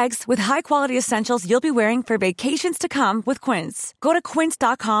 Pack your bags with high-quality essentials you'll be wearing for vacations to come with Quince. Go to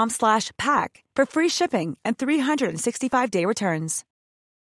quince.com/pack for free shipping and 365-day returns.